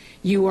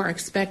 you are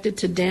expected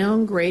to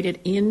downgrade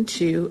it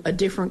into a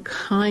different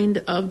kind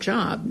of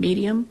job,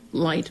 medium,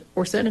 light,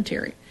 or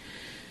sedentary.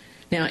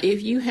 Now,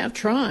 if you have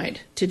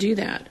tried to do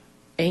that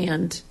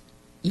and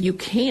you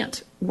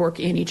can't work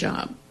any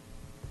job,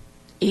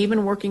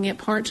 even working at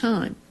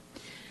part-time,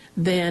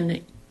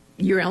 then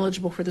you're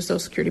eligible for the Social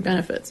Security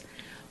benefits.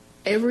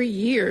 Every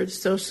year,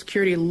 Social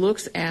Security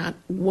looks at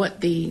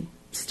what the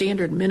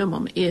standard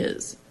minimum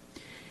is.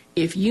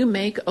 If you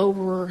make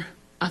over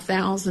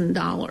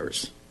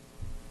 $1,000,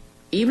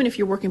 even if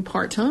you're working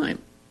part-time,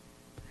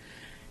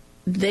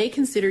 they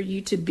consider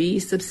you to be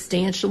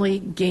substantially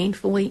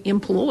gainfully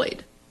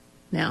employed.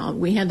 Now,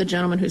 we had the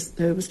gentleman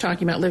who was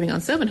talking about living on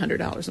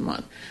 $700 a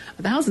month.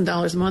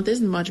 $1,000 a month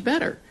isn't much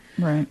better.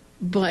 Right.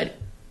 But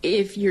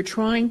if you're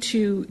trying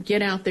to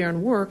get out there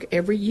and work,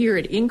 every year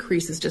it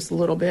increases just a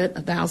little bit,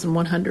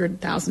 $1,100,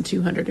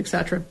 $1,200,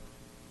 etc.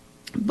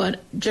 But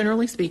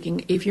generally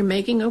speaking, if you're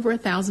making over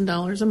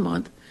 $1,000 a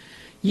month,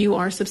 you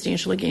are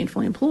substantially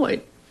gainfully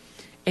employed,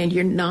 and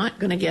you're not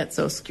going to get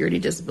Social Security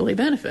disability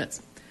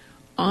benefits.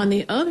 On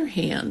the other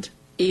hand,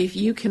 if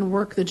you can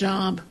work the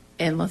job,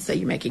 and let's say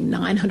you're making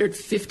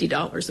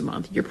 $950 a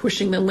month, you're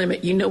pushing the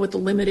limit, you know what the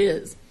limit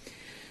is,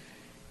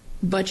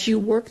 but you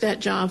work that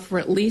job for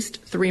at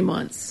least 3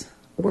 months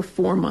or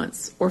 4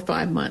 months or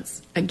 5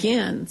 months,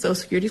 again, Social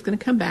Security is going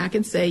to come back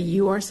and say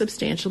you are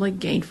substantially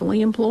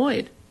gainfully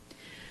employed.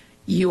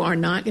 you are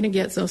not going to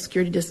get Social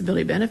Security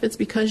disability benefits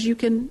because you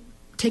can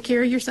take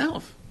care of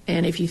yourself.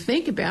 And if you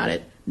think about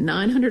it,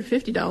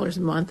 $950 a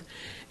month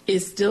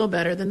is still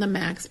better than the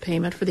max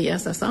payment for the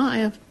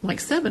SSI of like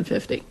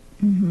 $750.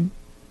 Mm-hmm.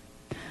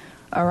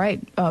 All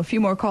right, a few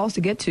more calls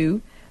to get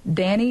to.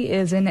 Danny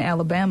is in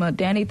Alabama.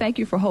 Danny, thank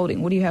you for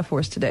holding. What do you have for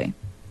us today?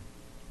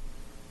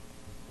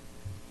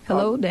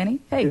 Hello, Danny.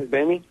 Hey. This is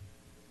Benny.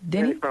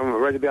 Danny from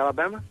Ready,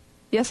 Alabama?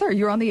 Yes, sir.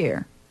 You're on the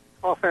air.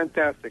 Oh,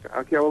 fantastic.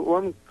 Okay, well,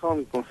 I'm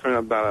calling concerned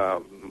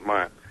about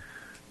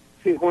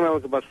when I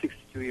was about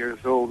 62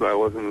 years old, I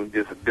was on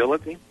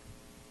disability.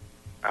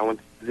 I went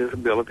to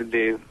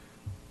disability.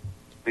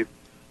 They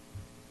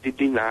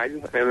denied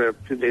it, and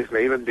 2 days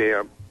later, they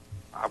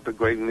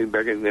upgraded me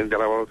back, and then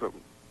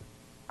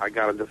I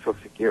got a Social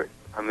Security.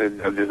 I'm a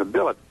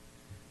disability.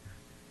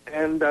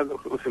 And that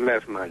was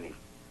less money.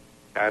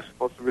 I was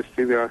supposed to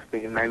receive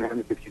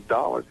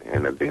 $950,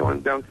 and they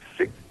went down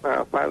to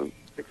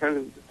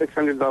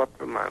 $600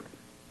 per month.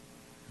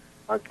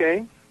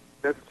 Okay,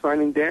 that's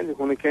fine and dandy.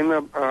 When it came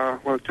up,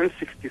 when I turned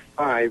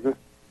 65,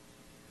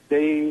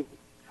 they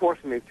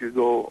forced me to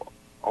go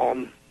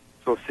on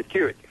Social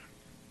Security.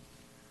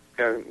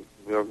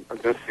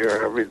 Against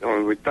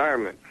on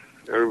retirement,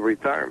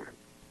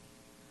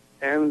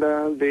 and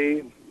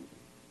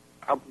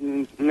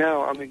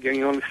now I'm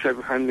getting only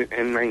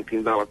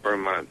 $719 per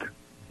month.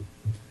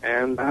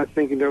 And I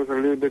think that was a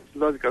little bit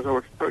slow because I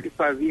was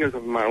 35 years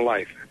of my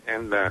life,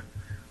 and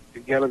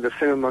together the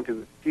same amount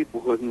of people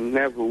who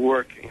never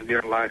work in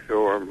their life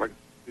or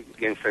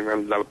getting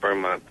 $700 per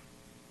month.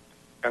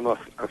 And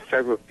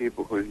several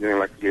people who are doing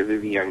like they're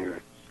living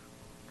younger.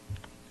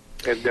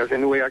 If there's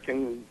any way I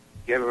can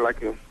get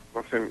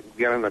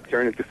get an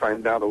attorney to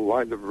find out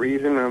why the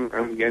reason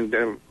I'm getting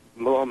the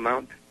low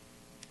amount.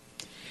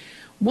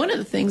 One of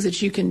the things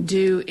that you can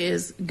do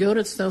is go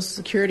to Social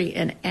Security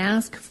and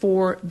ask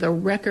for the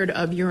record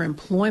of your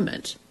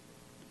employment.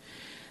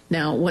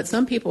 Now, what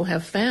some people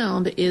have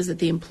found is that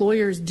the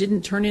employers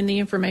didn't turn in the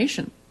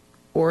information.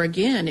 Or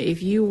again,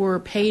 if you were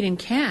paid in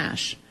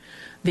cash,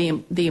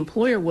 the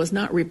employer was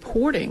not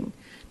reporting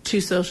to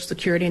Social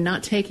Security and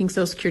not taking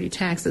Social Security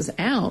taxes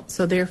out,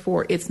 so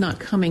therefore it's not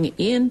coming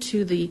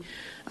into the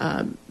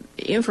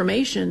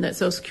information that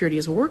Social Security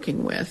is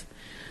working with.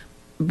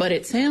 But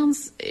it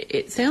sounds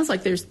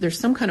like there's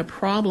some kind of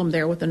problem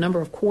there with the number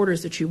of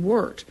quarters that you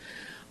worked.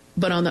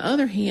 But on the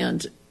other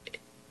hand,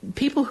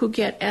 people who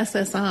get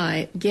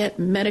SSI get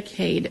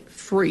Medicaid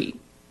free.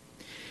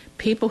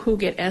 People who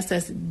get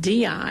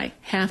SSDI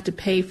have to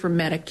pay for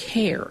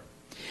Medicare.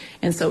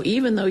 And so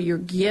even though you're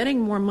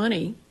getting more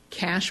money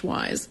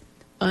cash-wise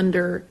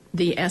under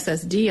the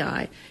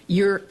SSDI,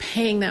 you're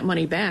paying that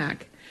money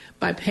back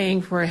by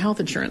paying for a health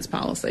insurance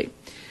policy.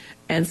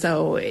 And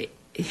so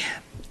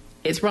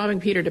it's robbing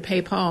Peter to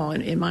pay Paul,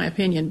 in my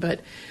opinion,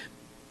 but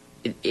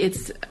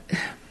it's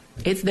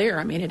there.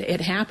 I mean, it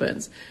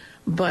happens.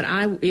 But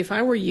if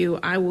I were you,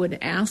 I would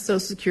ask Social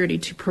Security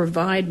to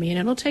provide me, and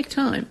it'll take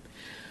time,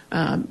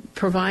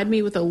 provide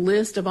me with a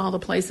list of all the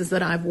places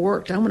that I've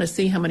worked. I want to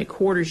see how many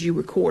quarters you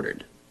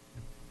recorded.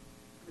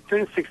 I'm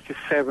turning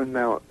 67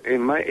 now.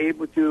 Am I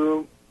able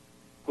to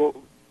go?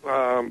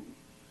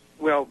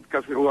 Well,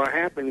 because what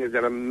happened is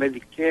that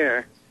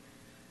Medicare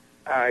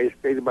is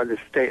paid by the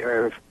state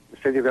of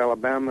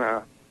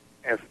Alabama.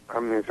 I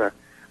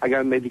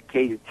got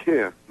Medicaid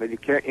too,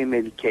 Medicare and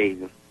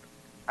Medicaid.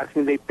 I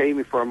think they pay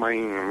me for my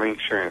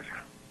insurance.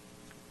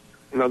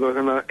 In other words,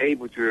 I'm not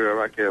able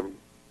to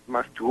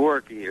much to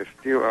work here,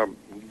 still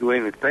do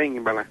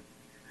anything, but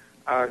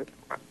I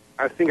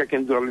think I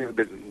can do a little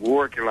bit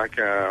work like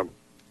a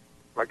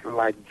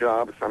light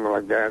job, something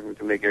like that,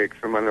 to make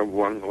extra money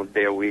one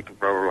day a week,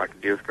 probably like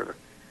this, because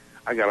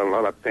I got a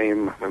lot of pain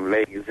in my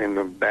legs and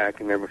the back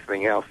and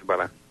everything else,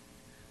 but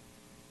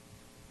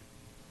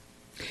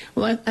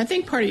well, I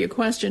think part of your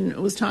question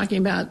was talking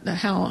about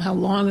how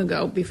long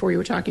ago, before you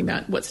were talking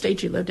about what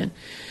state you lived in.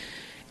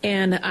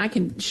 And I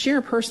can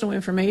share personal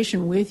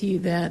information with you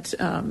that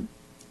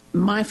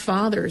my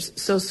father's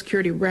Social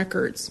Security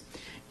records,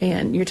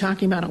 and you're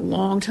talking about a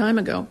long time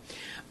ago,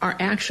 are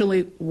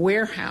actually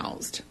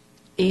warehoused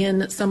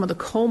in some of the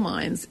coal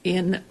mines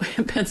in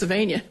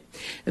Pennsylvania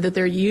that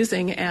they're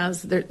using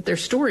as their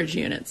storage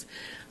units.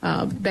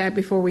 Back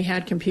before we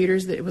had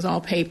computers, it was all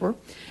paper.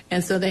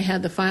 And so they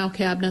had the file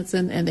cabinets,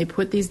 and they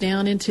put these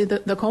down into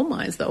the coal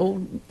mines, the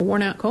old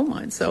worn-out coal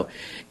mines. So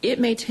it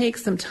may take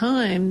some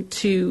time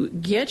to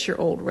get your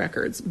old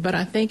records, but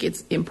I think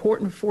it's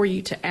important for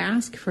you to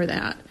ask for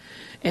that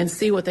and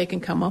see what they can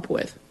come up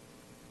with.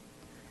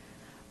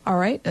 All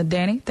right,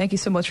 Danny, thank you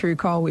so much for your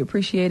call. We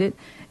appreciate it.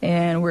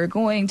 And we're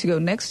going to go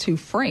next to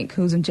Frank,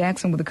 who's in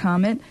Jackson, with a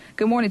comment.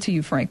 Good morning to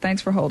you, Frank.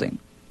 Thanks for holding.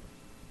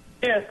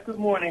 Yes, good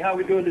morning. How are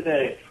we doing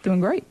today?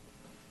 Doing great.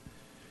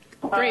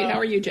 Great. How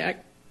are you,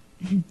 Jack?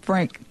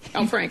 Frank.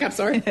 Oh, Frank, I'm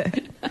sorry.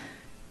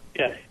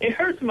 Yeah, it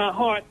hurts my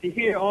heart to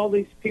hear all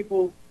these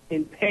people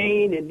in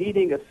pain and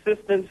needing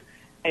assistance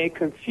and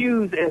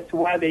confused as to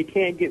why they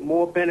can't get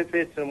more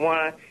benefits and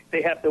why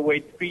they have to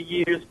wait 3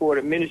 years for an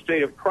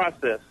administrative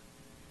process.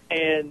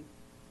 And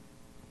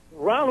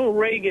Ronald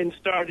Reagan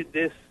started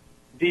this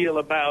deal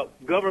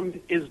about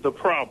government is the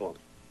problem.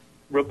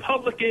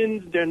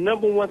 Republicans, their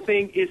number one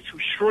thing is to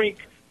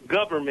shrink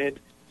government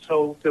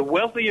so the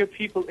wealthier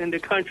people in the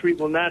country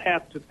will not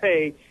have to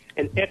pay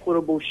an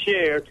equitable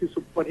share to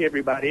support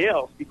everybody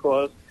else,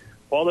 because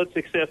all the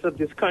success of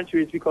this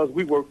country is because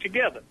we work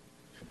together.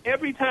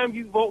 Every time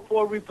you vote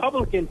for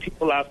Republican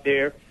people out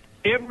there,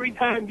 every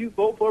time you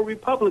vote for a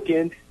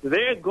Republican,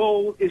 their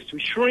goal is to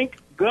shrink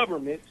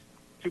government,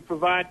 to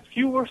provide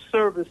fewer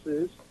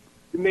services,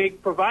 to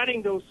make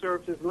providing those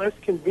services less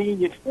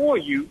convenient for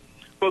you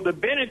for the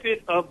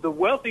benefit of the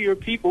wealthier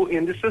people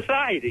in the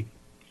society.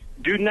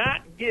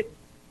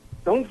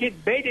 Don't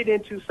get baited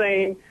into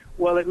saying,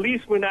 well, at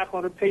least we're not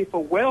going to pay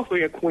for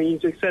welfare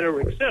queens, et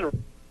cetera, et cetera.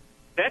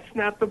 That's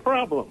not the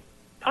problem.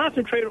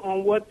 Concentrate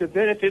on what the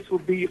benefits will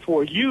be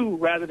for you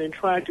rather than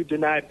trying to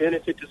deny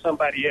benefit to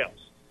somebody else.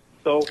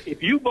 So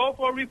if you vote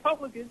for a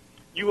Republican,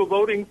 you are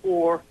voting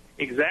for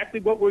exactly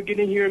what we're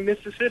getting here in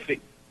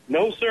Mississippi.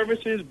 No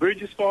services,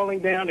 bridges falling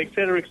down, et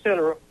cetera, et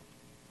cetera.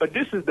 But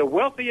this is the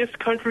wealthiest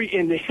country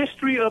in the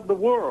history of the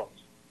world.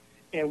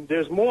 And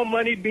there's more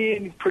money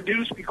being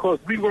produced because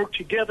we work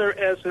together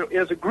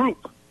as a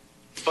group.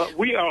 But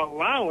we are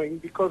allowing,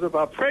 because of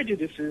our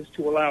prejudices,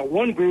 to allow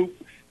one group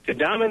to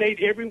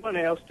dominate everyone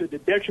else to the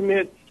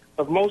detriment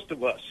of most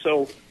of us.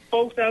 So,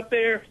 folks out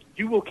there,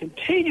 you will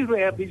continue to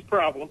have these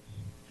problems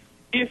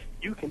if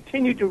you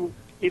continue to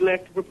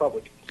elect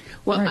Republicans.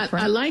 Well,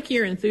 I like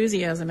your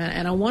enthusiasm,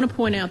 and I want to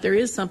point out there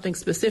is something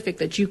specific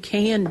that you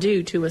can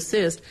do to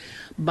assist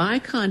by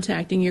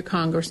contacting your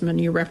congressmen,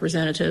 your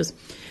representatives.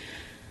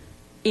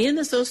 In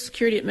the Social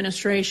Security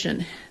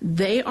Administration,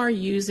 they are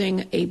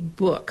using a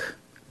book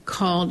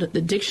called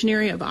the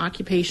Dictionary of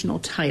Occupational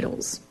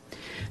Titles.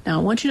 Now,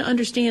 I want you to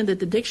understand that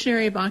the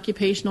Dictionary of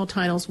Occupational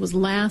Titles was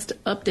last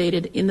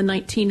updated in the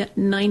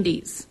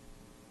 1990s.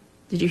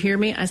 Did you hear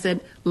me? I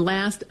said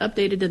last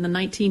updated in the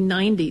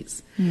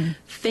 1990s.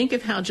 Think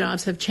of how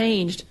jobs have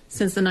changed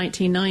since the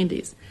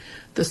 1990s.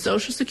 The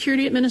Social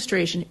Security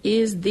Administration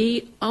is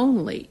the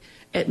only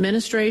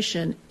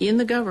administration in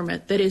the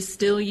government that is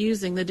still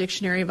using the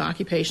Dictionary of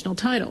Occupational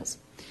Titles.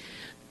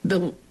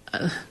 The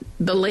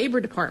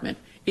Labor Department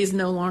is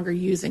no longer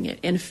using it.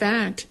 In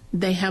fact,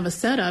 they have a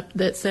setup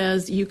that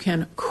says you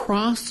can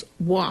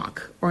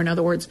crosswalk, or in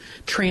other words,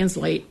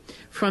 translate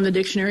from the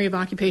Dictionary of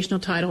Occupational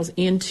Titles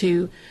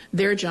into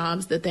their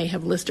jobs that they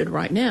have listed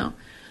right now.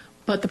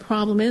 But the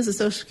problem is the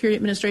Social Security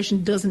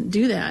Administration doesn't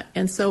do that.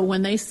 And so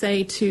when they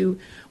say to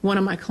one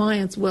of my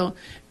clients, well,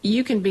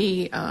 you can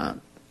be a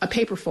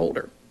paper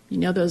folder, you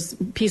know, those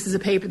pieces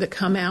of paper that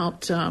come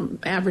out,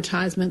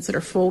 advertisements that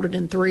are folded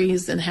in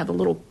threes and have a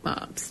little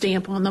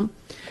stamp on them.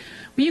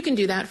 Well, you can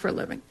do that for a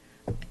living.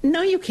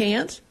 No, you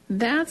can't.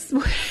 That's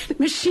what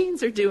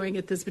machines are doing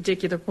at this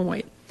particular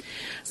point.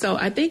 So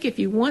I think if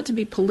you want to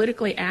be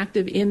politically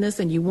active in this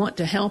and you want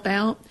to help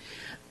out,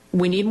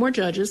 we need more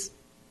judges.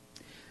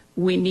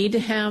 We need to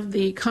have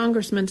the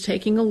congressmen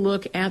taking a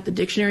look at the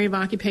Dictionary of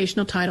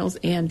Occupational Titles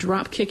and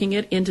drop kicking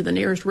it into the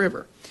nearest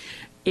river.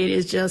 It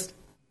is just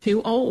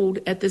too old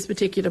at this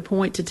particular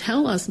point to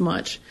tell us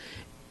much.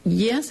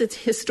 Yes, it's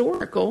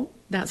historical.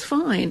 That's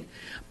fine.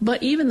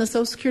 But even the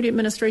Social Security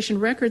Administration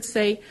records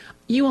say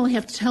you only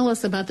have to tell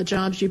us about the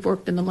jobs you've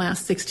worked in the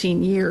last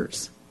 16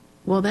 years.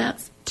 Well,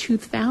 that's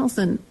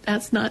 2000.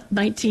 That's not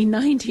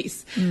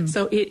 1990s.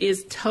 So it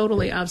is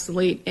totally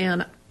obsolete.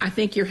 And I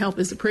think your help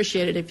is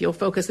appreciated if you'll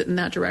focus it in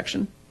that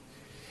direction.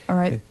 All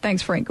right.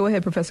 Thanks, Frank. Go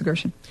ahead, Professor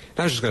Gershon.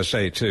 I was just going to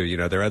say, too, you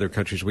know, there are other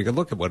countries. We can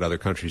look at what other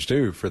countries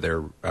do for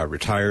their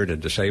retired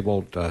and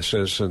disabled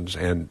citizens,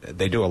 and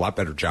they do a lot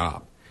better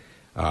job.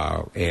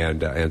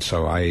 And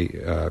so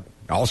I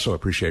also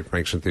appreciate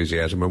Frank's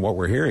enthusiasm. And what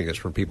we're hearing is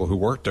from people who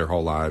worked their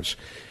whole lives,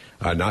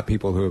 not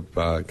people who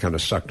have kind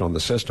of sucked on the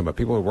system, but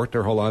people who worked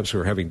their whole lives who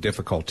are having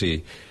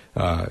difficulty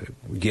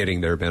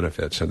getting their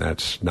benefits. And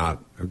that's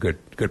not a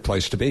good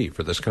place to be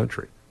for this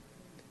country.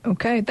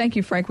 Okay. Thank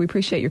you, Frank. We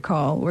appreciate your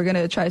call. We're going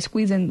to try to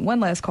squeeze in one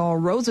last call.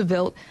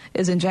 Roosevelt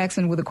is in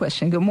Jackson with a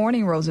question. Good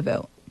morning,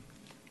 Roosevelt.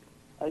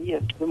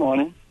 Yes, good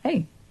morning.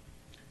 Hey.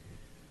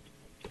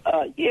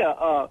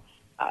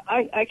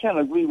 I kind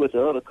of agree with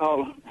the other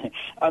caller.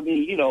 I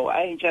mean, you know,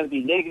 I ain't trying to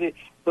be negative,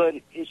 but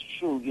it's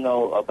true, you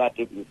know, about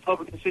the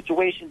Republican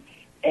situation.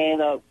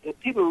 And if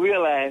people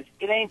realize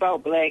it ain't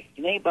about black,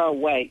 it ain't about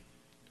white,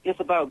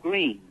 it's about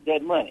green,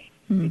 that money.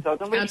 Because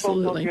them rich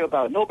folks don't care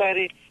about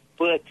nobody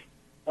but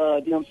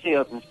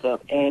themselves and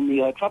stuff. And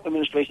the Trump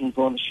administration is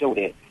going to show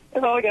that.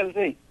 That's all I got to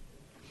say.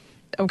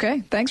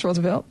 Okay. Thanks,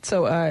 Roosevelt.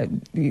 So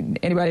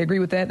anybody agree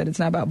with that it's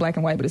not about black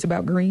and white, but it's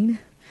about green?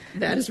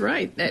 That is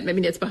right. I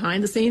mean, it's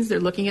behind the scenes. They're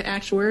looking at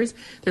actuaries.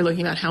 They're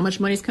looking at how much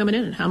money is coming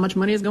in and how much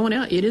money is going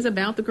out. It is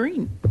about the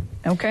green.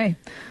 Okay.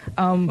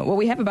 Well,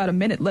 we have about a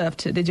minute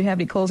left. Did you have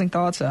any closing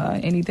thoughts?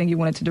 Anything you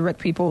wanted to direct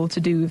people to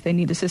do if they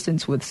need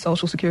assistance with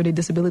Social Security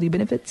disability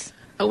benefits?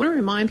 I want to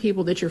remind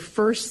people that your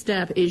first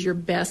step is your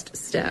best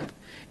step.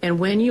 And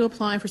when you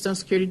apply for Social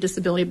Security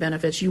disability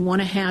benefits, you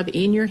want to have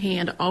in your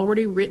hand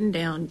already written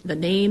down the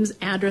names,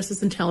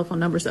 addresses, and telephone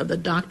numbers of the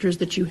doctors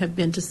that you have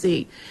been to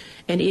see.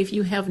 And if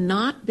you have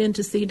not been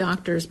to see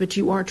doctors, but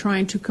you are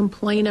trying to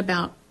complain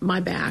about my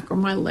back or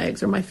my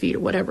legs or my feet or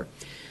whatever,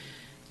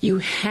 you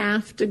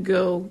have to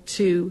go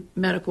to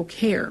medical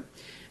care.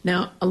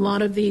 Now, a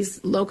lot of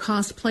these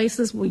low-cost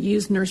places will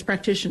use nurse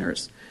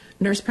practitioners.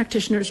 Nurse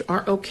practitioners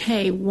are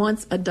okay.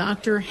 Once a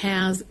doctor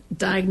has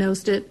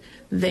diagnosed it,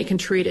 they can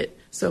treat it.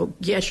 So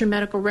get your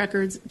medical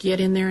records,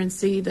 get in there and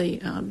see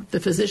the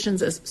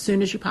physicians as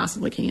soon as you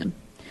possibly can.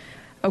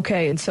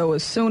 Okay, and so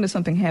as soon as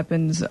something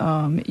happens,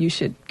 you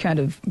should kind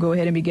of go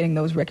ahead and be getting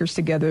those records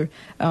together.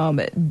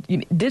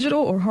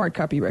 Digital or hard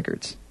copy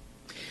records?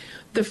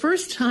 The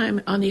first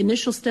time on the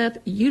initial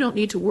step, you don't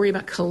need to worry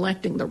about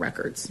collecting the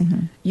records.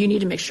 Mm-hmm. You need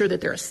to make sure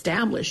that they're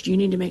established. You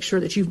need to make sure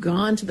that you've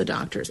gone to the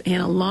doctors.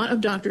 And a lot of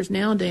doctors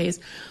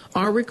nowadays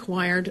are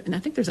required, and I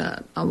think there's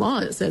a law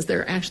that says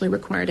they're actually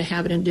required to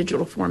have it in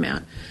digital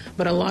format.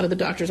 But a lot of the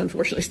doctors,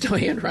 unfortunately, still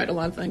handwrite a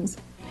lot of things.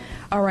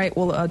 All right.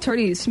 Well,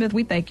 Attorney Smith,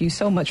 we thank you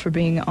so much for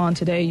being on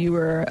today. You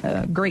were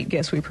a great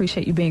guest. We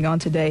appreciate you being on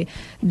today.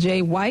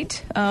 Jay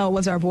White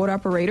was our board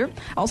operator.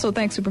 Also,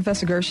 thanks to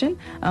Professor Gershon,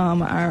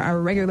 our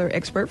regular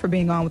expert, for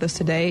being on with us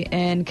today.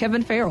 And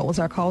Kevin Farrell was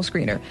our call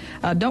screener.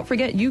 Don't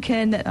forget, you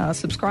can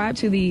subscribe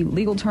to the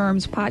Legal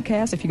Terms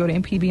podcast. If you go to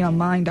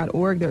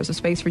mpbonline.org, there's a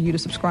space for you to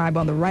subscribe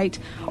on the right.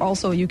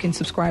 Also, you can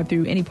subscribe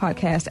through any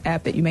podcast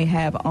app that you may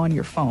have on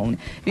your phone.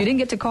 If you didn't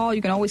get to call,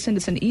 you can always send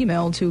us an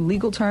email to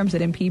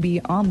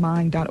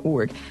legalterms@mpbonline.org.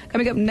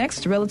 Coming up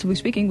next, relatively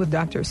speaking, with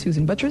Dr.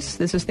 Susan Buttross.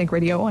 This is Think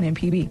Radio on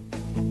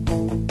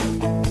MPB.